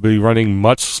general will be running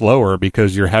much slower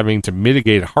because you're having to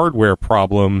mitigate a hardware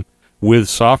problem with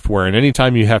software. And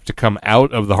anytime you have to come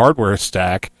out of the hardware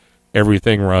stack,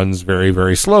 everything runs very,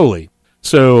 very slowly.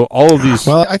 So all of these...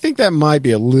 Well, I think that might be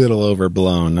a little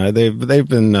overblown. They've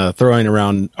been throwing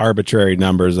around arbitrary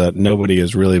numbers that nobody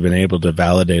has really been able to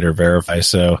validate or verify.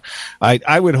 So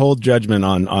I would hold judgment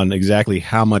on exactly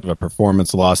how much of a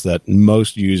performance loss that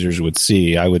most users would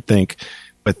see. I would think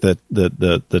with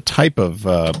the type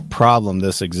of problem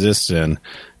this exists in,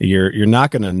 you're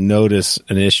not going to notice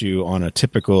an issue on a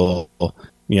typical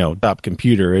top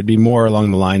computer. It'd be more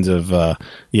along the lines of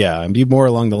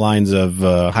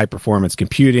high performance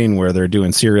computing, where they're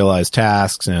doing serialized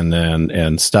tasks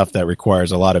and stuff that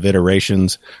requires a lot of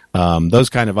iterations. Those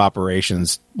kind of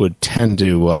operations would tend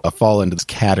to fall into this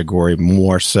category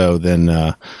more so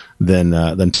than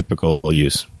typical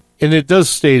use. And it does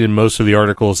state in most of the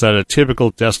articles that a typical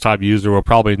desktop user will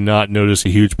probably not notice a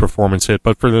huge performance hit,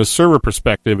 but from the server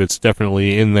perspective, it's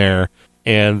definitely in there.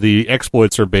 And the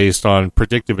exploits are based on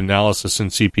predictive analysis in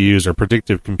CPUs or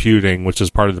predictive computing, which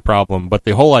is part of the problem. But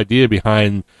the whole idea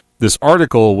behind this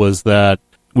article was that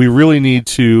we really need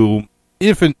to,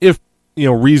 if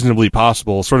reasonably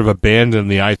possible, sort of abandon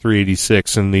the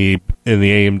i386 and the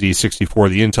AMD 64,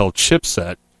 the Intel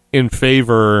chipset, in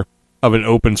favor of an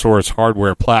open source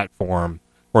hardware platform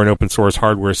or an open source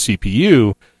hardware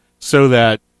CPU, so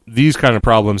that these kind of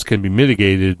problems can be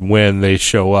mitigated when they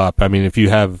show up. I mean, if you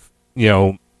have,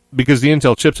 because the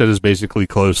Intel chipset is basically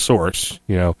closed source,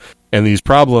 and these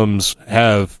problems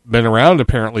have been around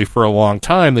apparently for a long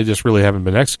time, they just really haven't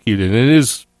been executed. And it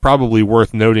is probably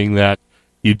worth noting that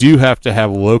you do have to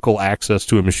have local access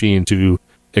to a machine to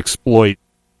exploit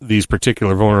these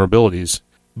particular vulnerabilities.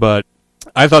 But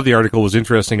I thought the article was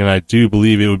interesting, and I do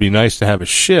believe it would be nice to have a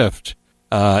shift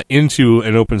into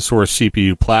an open source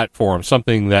CPU platform,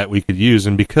 something that we could use.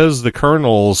 And because the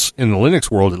kernels in the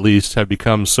Linux world, at least, have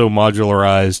become so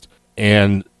modularized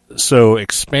and so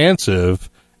expansive,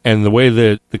 and the way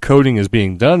that the coding is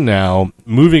being done now,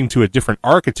 moving to a different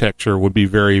architecture would be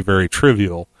very, very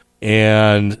trivial.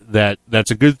 And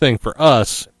that's a good thing for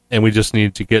us. And we just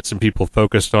need to get some people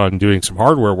focused on doing some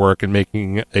hardware work and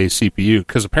making a CPU.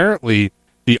 Because apparently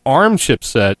the ARM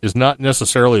chipset is not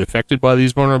necessarily affected by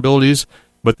these vulnerabilities,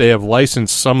 but they have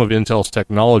licensed some of Intel's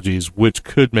technologies, which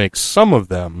could make some of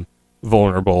them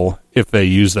vulnerable if they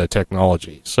use that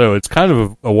technology. So it's kind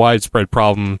of a widespread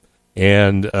problem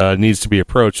and needs to be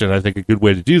approached. And I think a good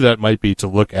way to do that might be to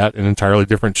look at an entirely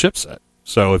different chipset.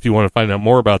 So if you want to find out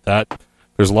more about that,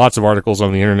 there's lots of articles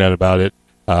on the internet about it.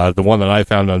 The one that I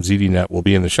found on ZDNet will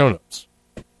be in the show notes.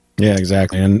 Yeah,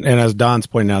 exactly. And as Don's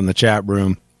pointing out in the chat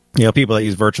room, people that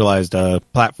use virtualized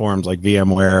platforms like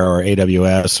VMware or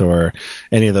AWS or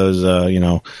any of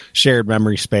those, shared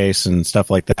memory space and stuff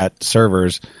like that,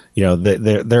 servers,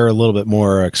 they're a little bit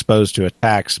more exposed to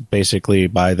attacks basically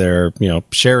by their,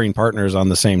 sharing partners on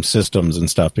the same systems and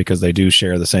stuff, because they do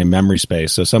share the same memory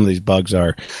space. So some of these bugs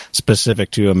are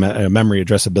specific to a memory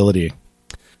addressability.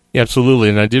 Yeah, absolutely.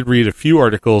 And I did read a few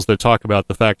articles that talk about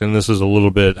the fact, and this is a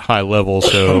little bit high level,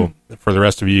 so for the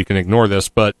rest of you can ignore this,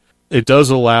 but it does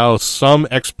allow some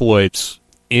exploits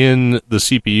in the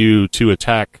CPU to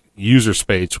attack user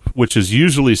space, which is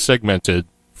usually segmented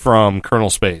from kernel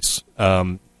space.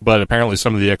 But apparently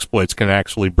some of the exploits can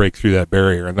actually break through that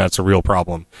barrier, and that's a real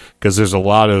problem, because there's a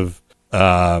lot of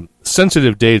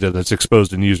sensitive data that's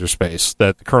exposed in user space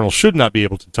that the kernel should not be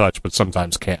able to touch, but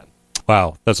sometimes can.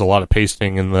 Wow, that's a lot of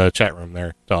pasting in the chat room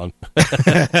there, Don.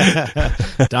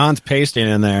 Don's pasting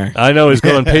in there. I know, he's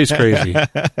going paste crazy.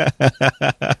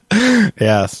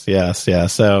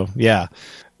 Yes. So, yeah,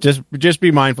 just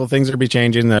be mindful. Things are be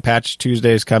changing. The Patch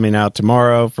Tuesday is coming out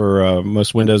tomorrow for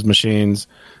most Windows machines.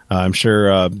 I'm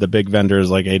sure the big vendors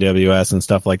like AWS and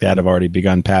stuff like that have already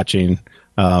begun patching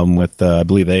with, I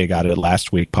believe they got it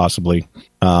last week, possibly.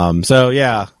 So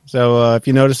if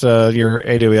you notice your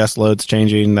AWS load's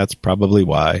changing, that's probably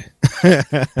why. All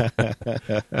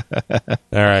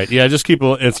right. Yeah, just keep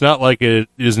it's not like it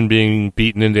isn't being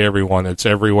beaten into everyone. It's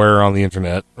everywhere on the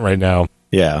internet right now.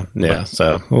 Yeah.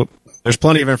 So there's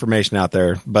plenty of information out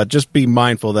there, but just be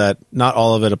mindful that not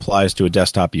all of it applies to a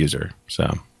desktop user.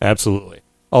 So absolutely.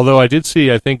 Although I did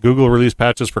see, I think Google released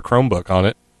patches for Chromebook on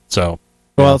it. So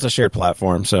well, it's a shared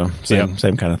platform, so same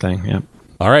kind of thing. Yeah.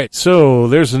 All right, so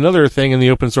there's another thing in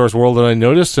the open source world that I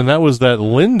noticed, and that was that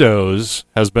Lindows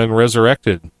has been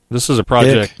resurrected. This is a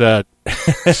project that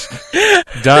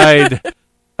died.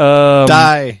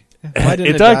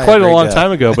 It died quite a long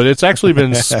time ago, but it's actually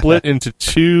been split into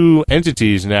two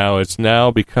entities now. It's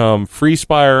now become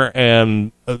FreeSpire,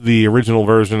 and the original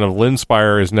version of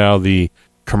LinSpire is now the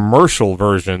commercial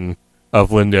version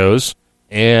of Lindows.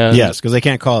 And yes, because they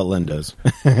can't call it Lindows.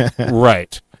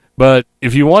 Right. But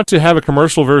if you want to have a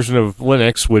commercial version of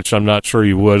Linux, which I'm not sure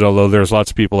you would, although there's lots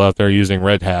of people out there using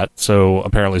Red Hat, so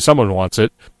apparently someone wants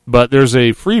it. But there's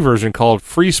a free version called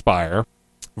FreeSpire.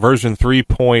 Version 3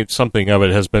 point something of it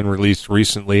has been released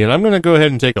recently, and I'm going to go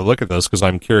ahead and take a look at this because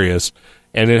I'm curious.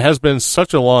 And it has been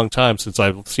such a long time since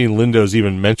I've seen Lindows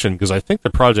even mentioned, because I think the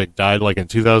project died like in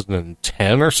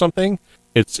 2010 or something.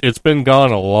 It's been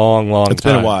gone a long time. It's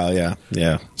been a while,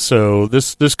 yeah. So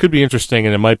this could be interesting,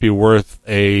 and it might be worth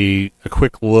a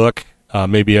quick look,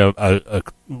 maybe a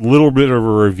little bit of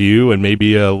a review, and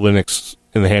maybe a Linux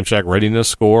in the Ham Shack readiness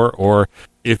score. Or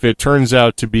if it turns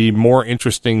out to be more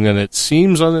interesting than it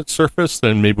seems on its surface,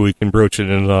 then maybe we can broach it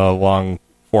in a long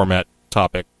format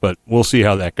topic, but we'll see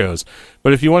how that goes.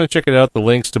 But if you want to check it out, the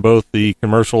links to both the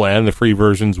commercial and the free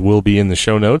versions will be in the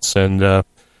show notes, and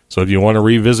so if you want to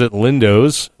revisit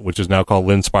Lindows, which is now called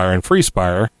Linspire and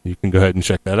FreeSpire, you can go ahead and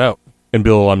check that out. And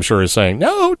Bill, I'm sure, is saying,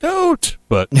 no, don't.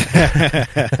 But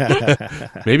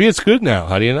maybe it's good now.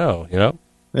 How do you know?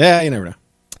 Yeah, you never know.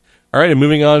 All right, and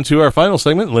moving on to our final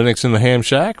segment, Linux in the Ham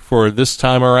Shack. For this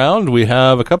time around, we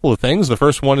have a couple of things. The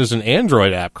first one is an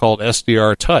Android app called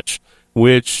SDR Touch,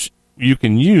 which you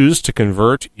can use to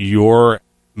convert your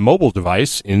mobile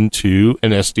device into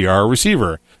an SDR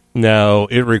receiver. Now,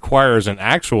 it requires an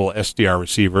actual SDR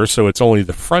receiver, so it's only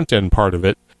the front-end part of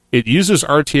it. It uses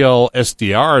RTL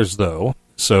SDRs, though,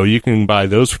 so you can buy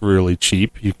those for really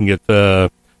cheap. You can get the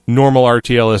normal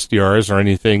RTL SDRs or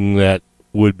anything that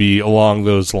would be along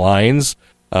those lines,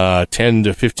 $10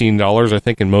 to $15, I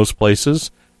think, in most places.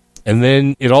 And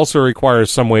then it also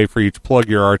requires some way for you to plug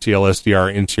your RTL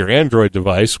SDR into your Android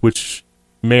device, which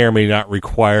may or may not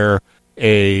require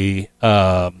a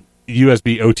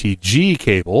USB OTG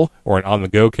cable or an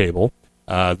on-the-go cable.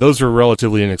 Those are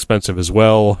relatively inexpensive as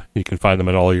well. You can find them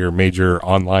at all your major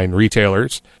online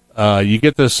retailers. You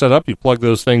get this set up, you plug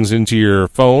those things into your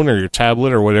phone or your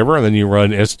tablet or whatever, and then you run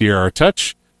SDR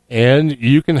Touch, and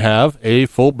you can have a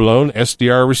full-blown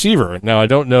SDR receiver. Now, I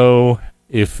don't know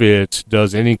if it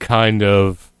does any kind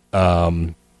of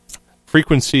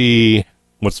frequency,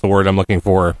 what's the word I'm looking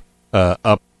for,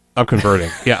 up converting.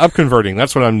 Yeah, up converting.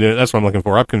 That's what I'm doing. That's what I'm looking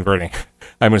for. Up converting.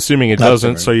 I'm assuming it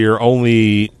doesn't, so you're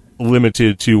only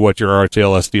limited to what your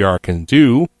RTL SDR can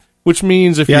do, which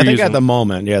means if you're I think at the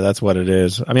moment, that's what it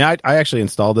is. I mean, I actually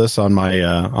installed this on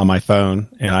my phone,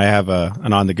 and I have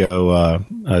an on-the-go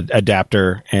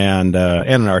adapter and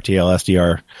an RTL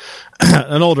SDR,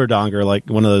 an older dongle, like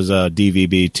one of those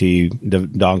DVB-T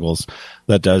dongles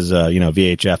that does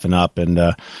VHF and up, and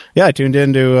I tuned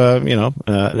into an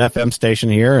FM station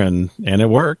here, and it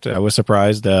worked. I was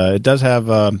surprised. It does have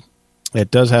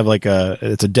like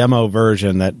it's a demo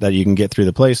version that you can get through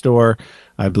the Play Store.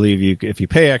 I believe if you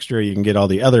pay extra, you can get all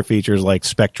the other features like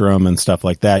Spectrum and stuff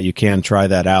like that. You can try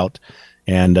that out.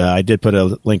 And I did put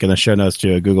a link in the show notes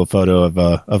to a Google photo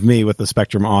of me with the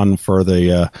Spectrum on for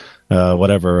the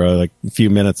like a few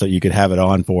minutes that you could have it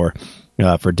on for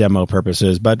demo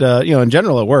purposes. But in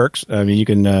general, it works. I mean, you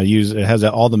can use it has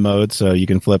all the modes, so you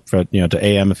can flip to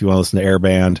AM if you want to listen to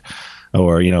airband,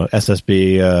 or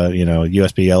SSB,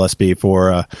 USB, LSB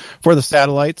for the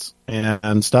satellites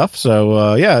and stuff.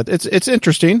 So it's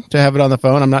interesting to have it on the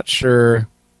phone. I'm not sure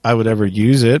I would ever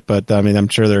use it, but I mean, I'm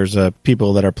sure there's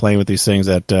people that are playing with these things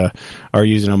that are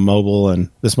using them mobile, and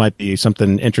this might be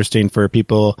something interesting for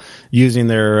people using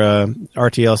their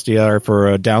RTL SDR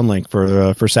for a downlink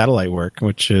for satellite work,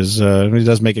 which is it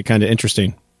does make it kind of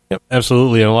interesting. Yep,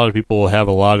 absolutely. And a lot of people have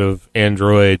a lot of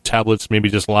Android tablets maybe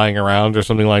just lying around or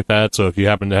something like that. So if you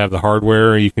happen to have the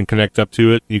hardware, you can connect up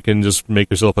to it. You can just make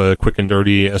yourself a quick and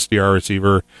dirty SDR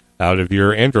receiver out of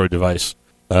your Android device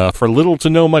for little to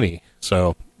no money.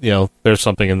 So, there's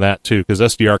something in that too, because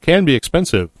SDR can be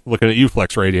expensive. Looking at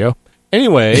UFlex Radio.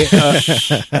 Anyway,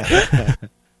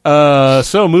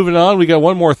 so moving on, we got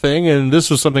one more thing, and this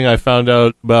was something I found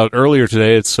out about earlier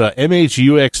today. It's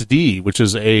MHUXD, which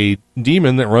is a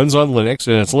daemon that runs on Linux,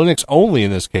 and it's Linux only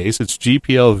in this case. It's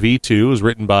GPL v2. It was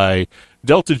written by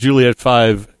Delta Juliet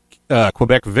 5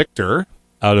 Quebec Victor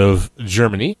out of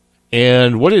Germany.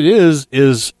 And what it is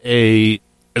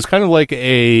it's kind of like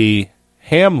a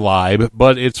ham lib,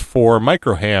 but it's for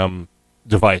microham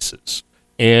devices.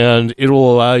 And it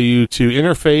will allow you to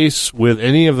interface with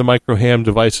any of the microham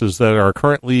devices that are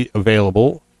currently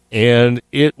available. And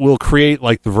it will create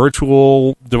like the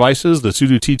virtual devices, the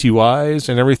sudo TTYs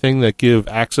and everything that give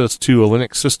access to a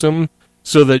Linux system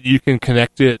so that you can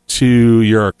connect it to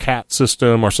your CAT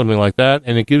system or something like that.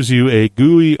 And it gives you a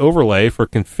GUI overlay for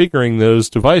configuring those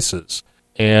devices,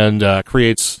 and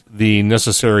creates the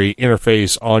necessary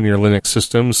interface on your Linux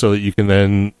system so that you can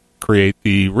then create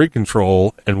the rig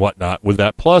control and whatnot with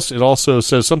that. Plus, it also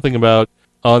says something about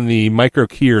on the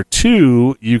MicroKeyer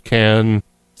 2, you can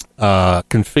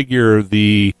configure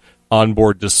the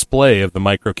onboard display of the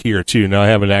MicroKeyer 2. Now, I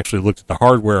haven't actually looked at the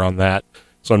hardware on that,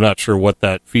 so I'm not sure what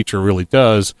that feature really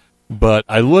does. But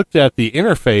I looked at the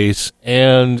interface,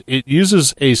 and it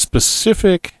uses a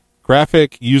specific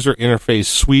graphic user interface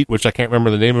suite, which I can't remember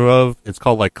the name of. It's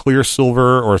called like Clear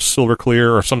Silver or Silver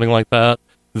Clear or something like that.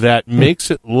 That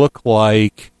makes it look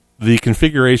like the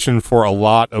configuration for a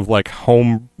lot of like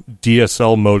home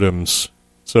DSL modems.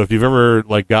 So if you've ever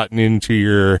like gotten into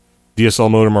your DSL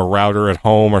modem or router at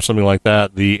home or something like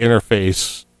that, the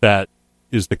interface that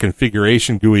is the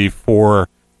configuration GUI for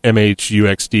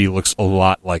MHUXD looks a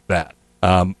lot like that.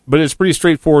 But it's pretty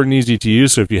straightforward and easy to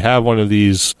use. So if you have one of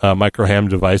these microham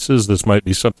devices, this might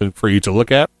be something for you to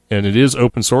look at. And it is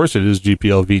open source. It is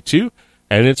GPL v2,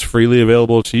 and it's freely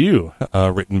available to you,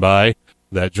 written by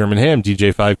that German ham,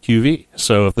 DJ5QV.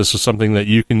 So if this is something that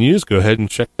you can use, go ahead and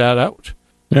check that out.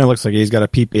 Yeah, it looks like he's got a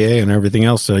PPA and everything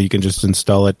else, so you can just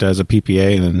install it as a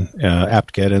PPA and then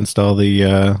apt-get install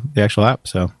the actual app.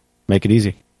 So make it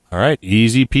easy. All right,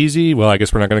 easy peasy. Well, I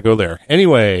guess we're not going to go there.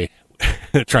 Anyway,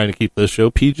 trying to keep this show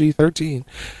PG-13.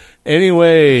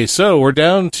 Anyway, so we're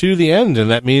down to the end,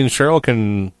 and that means Cheryl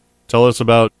can tell us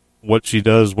about what she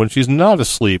does when she's not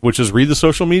asleep, which is read the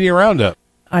social media roundup.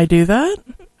 I do that?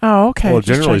 Oh, okay. Well,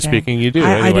 generally speaking, you do.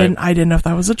 I anyway. didn't know if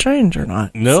that was a change or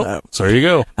not. Nope. So there you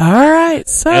go. All right.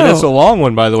 So, and it's a long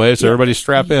one, by the way, so everybody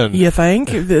strap in. You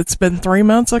think? It's been 3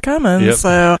 months of coming. Yep.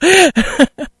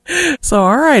 So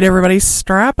all right, everybody,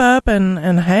 strap up and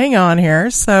hang on here.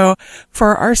 So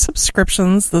for our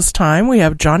subscriptions this time, we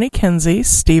have Johnny Kinsey,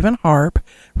 Stephen Harp,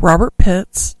 Robert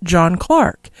Pitts, John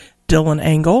Clark, Dylan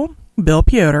Engel, Bill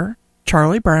Piotr,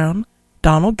 Charlie Brown,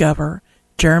 Donald Gover,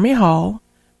 Jeremy Hall,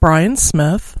 Brian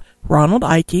Smith, Ronald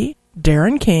Ike,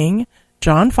 Darren King,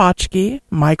 John Fochke,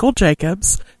 Michael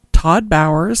Jacobs, Todd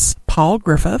Bowers, Paul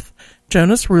Griffith,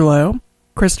 Jonas Rouleau,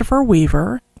 Christopher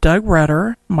Weaver, Doug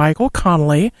Redder, Michael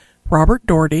Connolly, Robert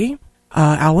Doherty,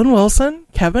 Alan Wilson,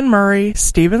 Kevin Murray,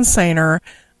 Stephen Sainer,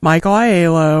 Michael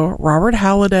Aiello, Robert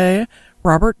Halliday,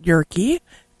 Robert Yerke,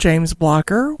 James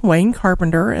Blocker, Wayne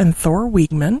Carpenter, and Thor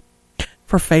Wiegman.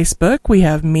 For Facebook, we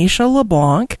have Misha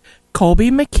LeBlanc, Colby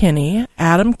McKinney,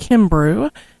 Adam Kimbrew,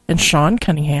 and Sean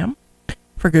Cunningham.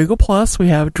 For Google Plus, we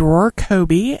have Dror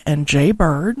Kobe and Jay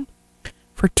Bird.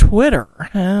 For Twitter,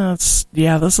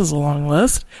 this is a long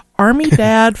list. Army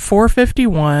Dad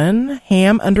 451,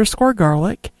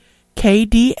 Ham_Garlic,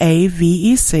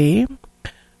 KDAVEC,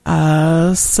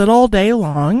 Sit All Day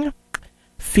Long,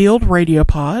 Field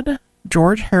Radiopod,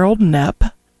 George Harold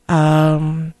Knepp,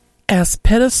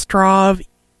 Spitastrav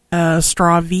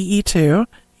Straw VE2,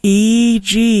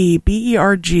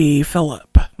 EGBERG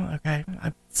Philip. Okay,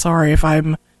 I'm sorry if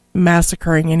I'm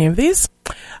massacring any of these.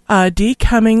 D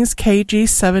Cummings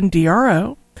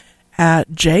KG7DRO,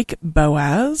 at Jake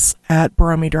Boaz, at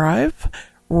Bromie Drive,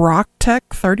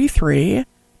 RockTech33,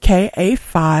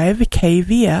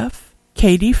 KA5KVF,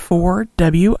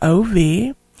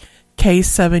 KD4WOV,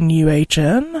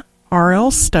 K7UHN,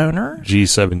 RL Stoner,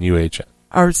 G7UHN.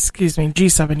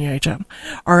 G7UHN,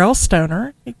 RL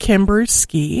Stoner, Kimbrew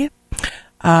Ski,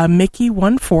 Mickey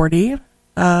 140,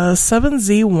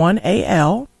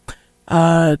 7Z1AL,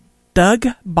 Doug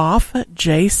Boff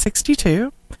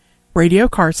J62, Radio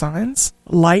Car Signs,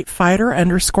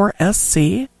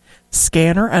 Lightfighter_SC,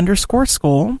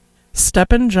 Scanner_School,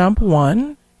 Step and Jump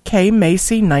 1, K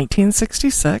Macy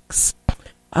 1966,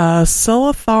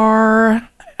 Silithar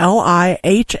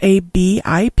LIHABIP,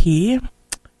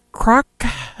 Croc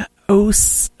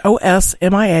OSMIA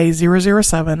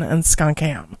 007, and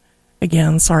Skunkam.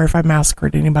 Again, sorry if I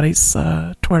massacred anybody's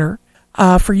Twitter.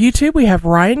 For YouTube, we have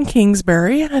Ryan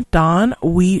Kingsbury, Don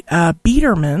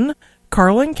Biederman,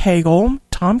 Carlin Cagle,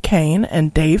 Tom Kane,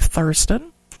 and Dave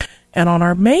Thurston. And on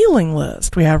our mailing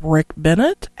list, we have Rick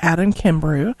Bennett, Adam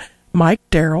Kimbrew, Mike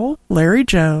Darrell, Larry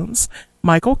Jones,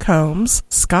 Michael Combs,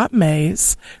 Scott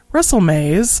Mays, Russell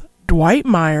Mays, Dwight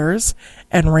Myers,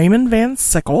 and Raymond Van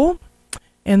Sickle.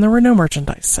 And there were no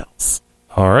merchandise sales.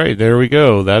 All right, there we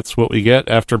go. That's what we get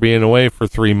after being away for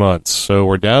 3 months. So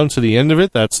we're down to the end of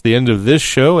it. That's the end of this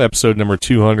show, episode number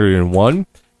 201.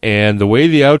 And the way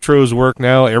the outros work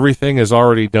now, everything is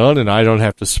already done, and I don't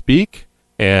have to speak,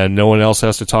 and no one else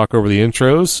has to talk over the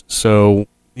intros. So,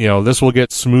 this will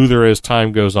get smoother as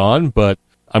time goes on, but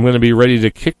I'm going to be ready to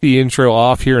kick the intro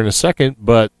off here in a second.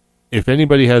 But if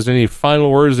anybody has any final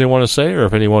words they want to say, or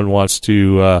if anyone wants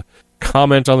to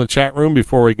comment on the chat room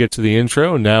before we get to the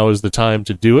intro, now is the time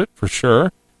to do it for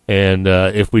sure. And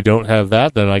if we don't have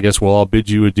that, then I guess we'll all bid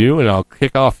you adieu, and I'll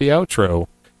kick off the outro,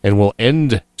 and we'll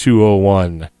end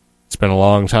 201. It's been a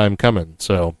long time coming.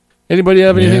 So Anybody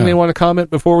have anything Yeah. they want to comment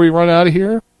before we run out of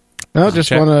here? I just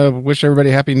want to wish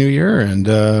everybody Happy New Year, and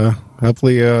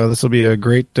hopefully this will be a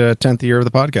great 10th year of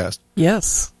the podcast.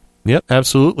 Yes. Yep,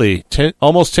 absolutely.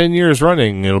 Almost 10 years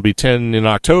running. It'll be 10 in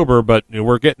October, but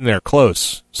we're getting there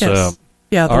close. So, Yes.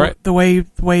 Yeah, all right. the way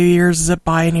the years zip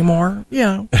by anymore.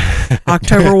 Yeah.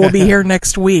 October will be here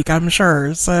next week, I'm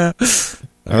sure. So All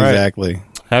right. Exactly.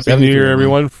 Happy New Year,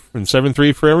 everyone, from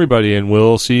 7-3 for everybody, and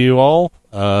we'll see you all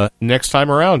next time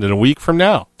around in a week from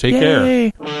now. Take care.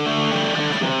 Yay.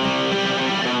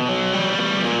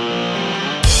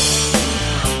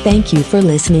 Thank you for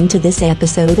listening to this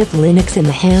episode of Linux in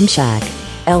the Ham Shack.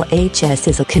 LHS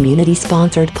is a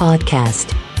community-sponsored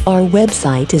podcast. Our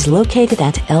website is located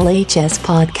at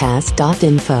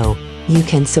lhspodcast.info. You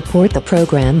can support the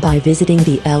program by visiting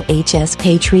the LHS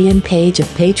Patreon page of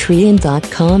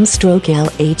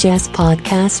patreon.com/LHS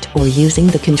podcast or using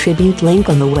the contribute link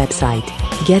on the website.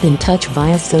 Get in touch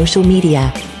via social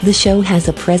media. The show has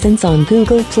a presence on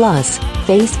Google+,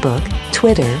 Facebook,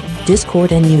 Twitter,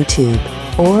 Discord, and YouTube.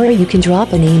 Or you can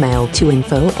drop an email to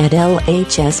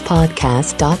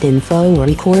info@lhspodcast.info or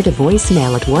record a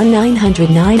voicemail at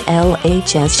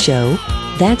 1-900-9-LHS-SHOW.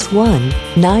 That's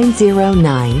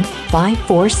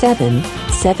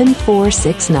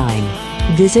 1-909-547-7469.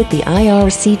 Visit the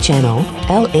IRC channel,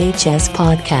 LHS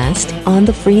Podcast, on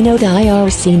the Freenode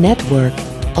IRC network.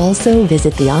 Also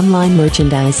visit the online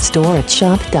merchandise store at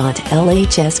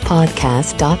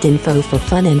shop.lhspodcast.info for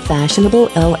fun and fashionable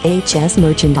LHS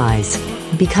merchandise.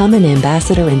 Become an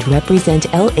ambassador and represent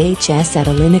LHS at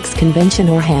a Linux convention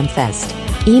or Hamfest.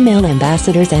 Email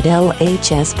ambassadors at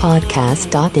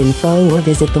lhspodcast.info or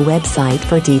visit the website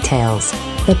for details.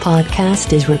 The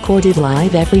podcast is recorded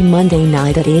live every Monday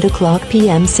night at 8:00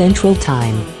 p.m. Central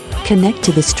Time. Connect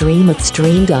to the stream at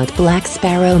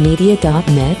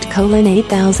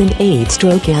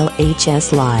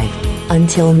stream.blacksparrowmedia.net:8008/LHS Live.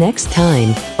 Until next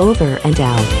time, over and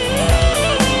out.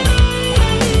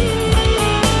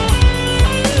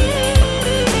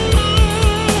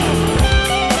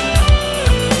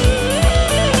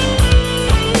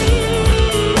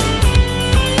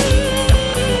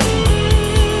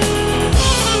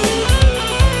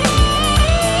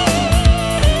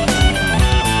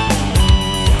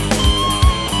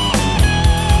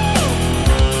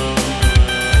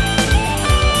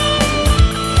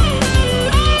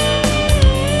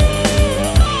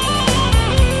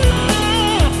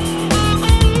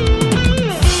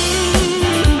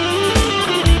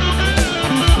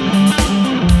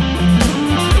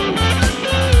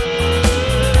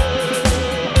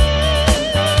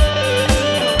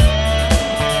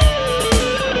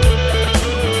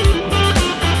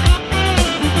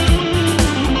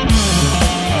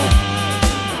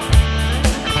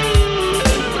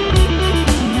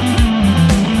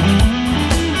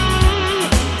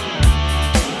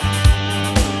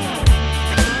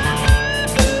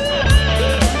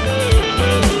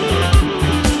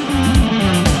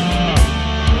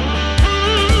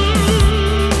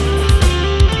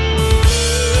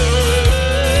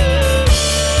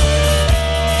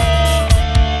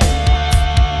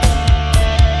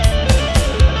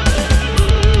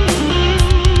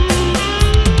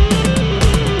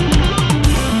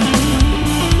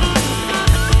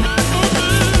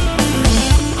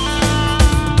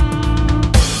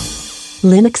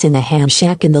 Linux in the Ham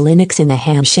Shack and the Linux in the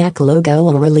Ham Shack logo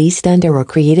are released under a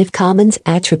Creative Commons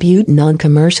Attribute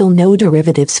Non-Commercial No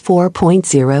Derivatives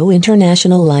 4.0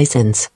 International License.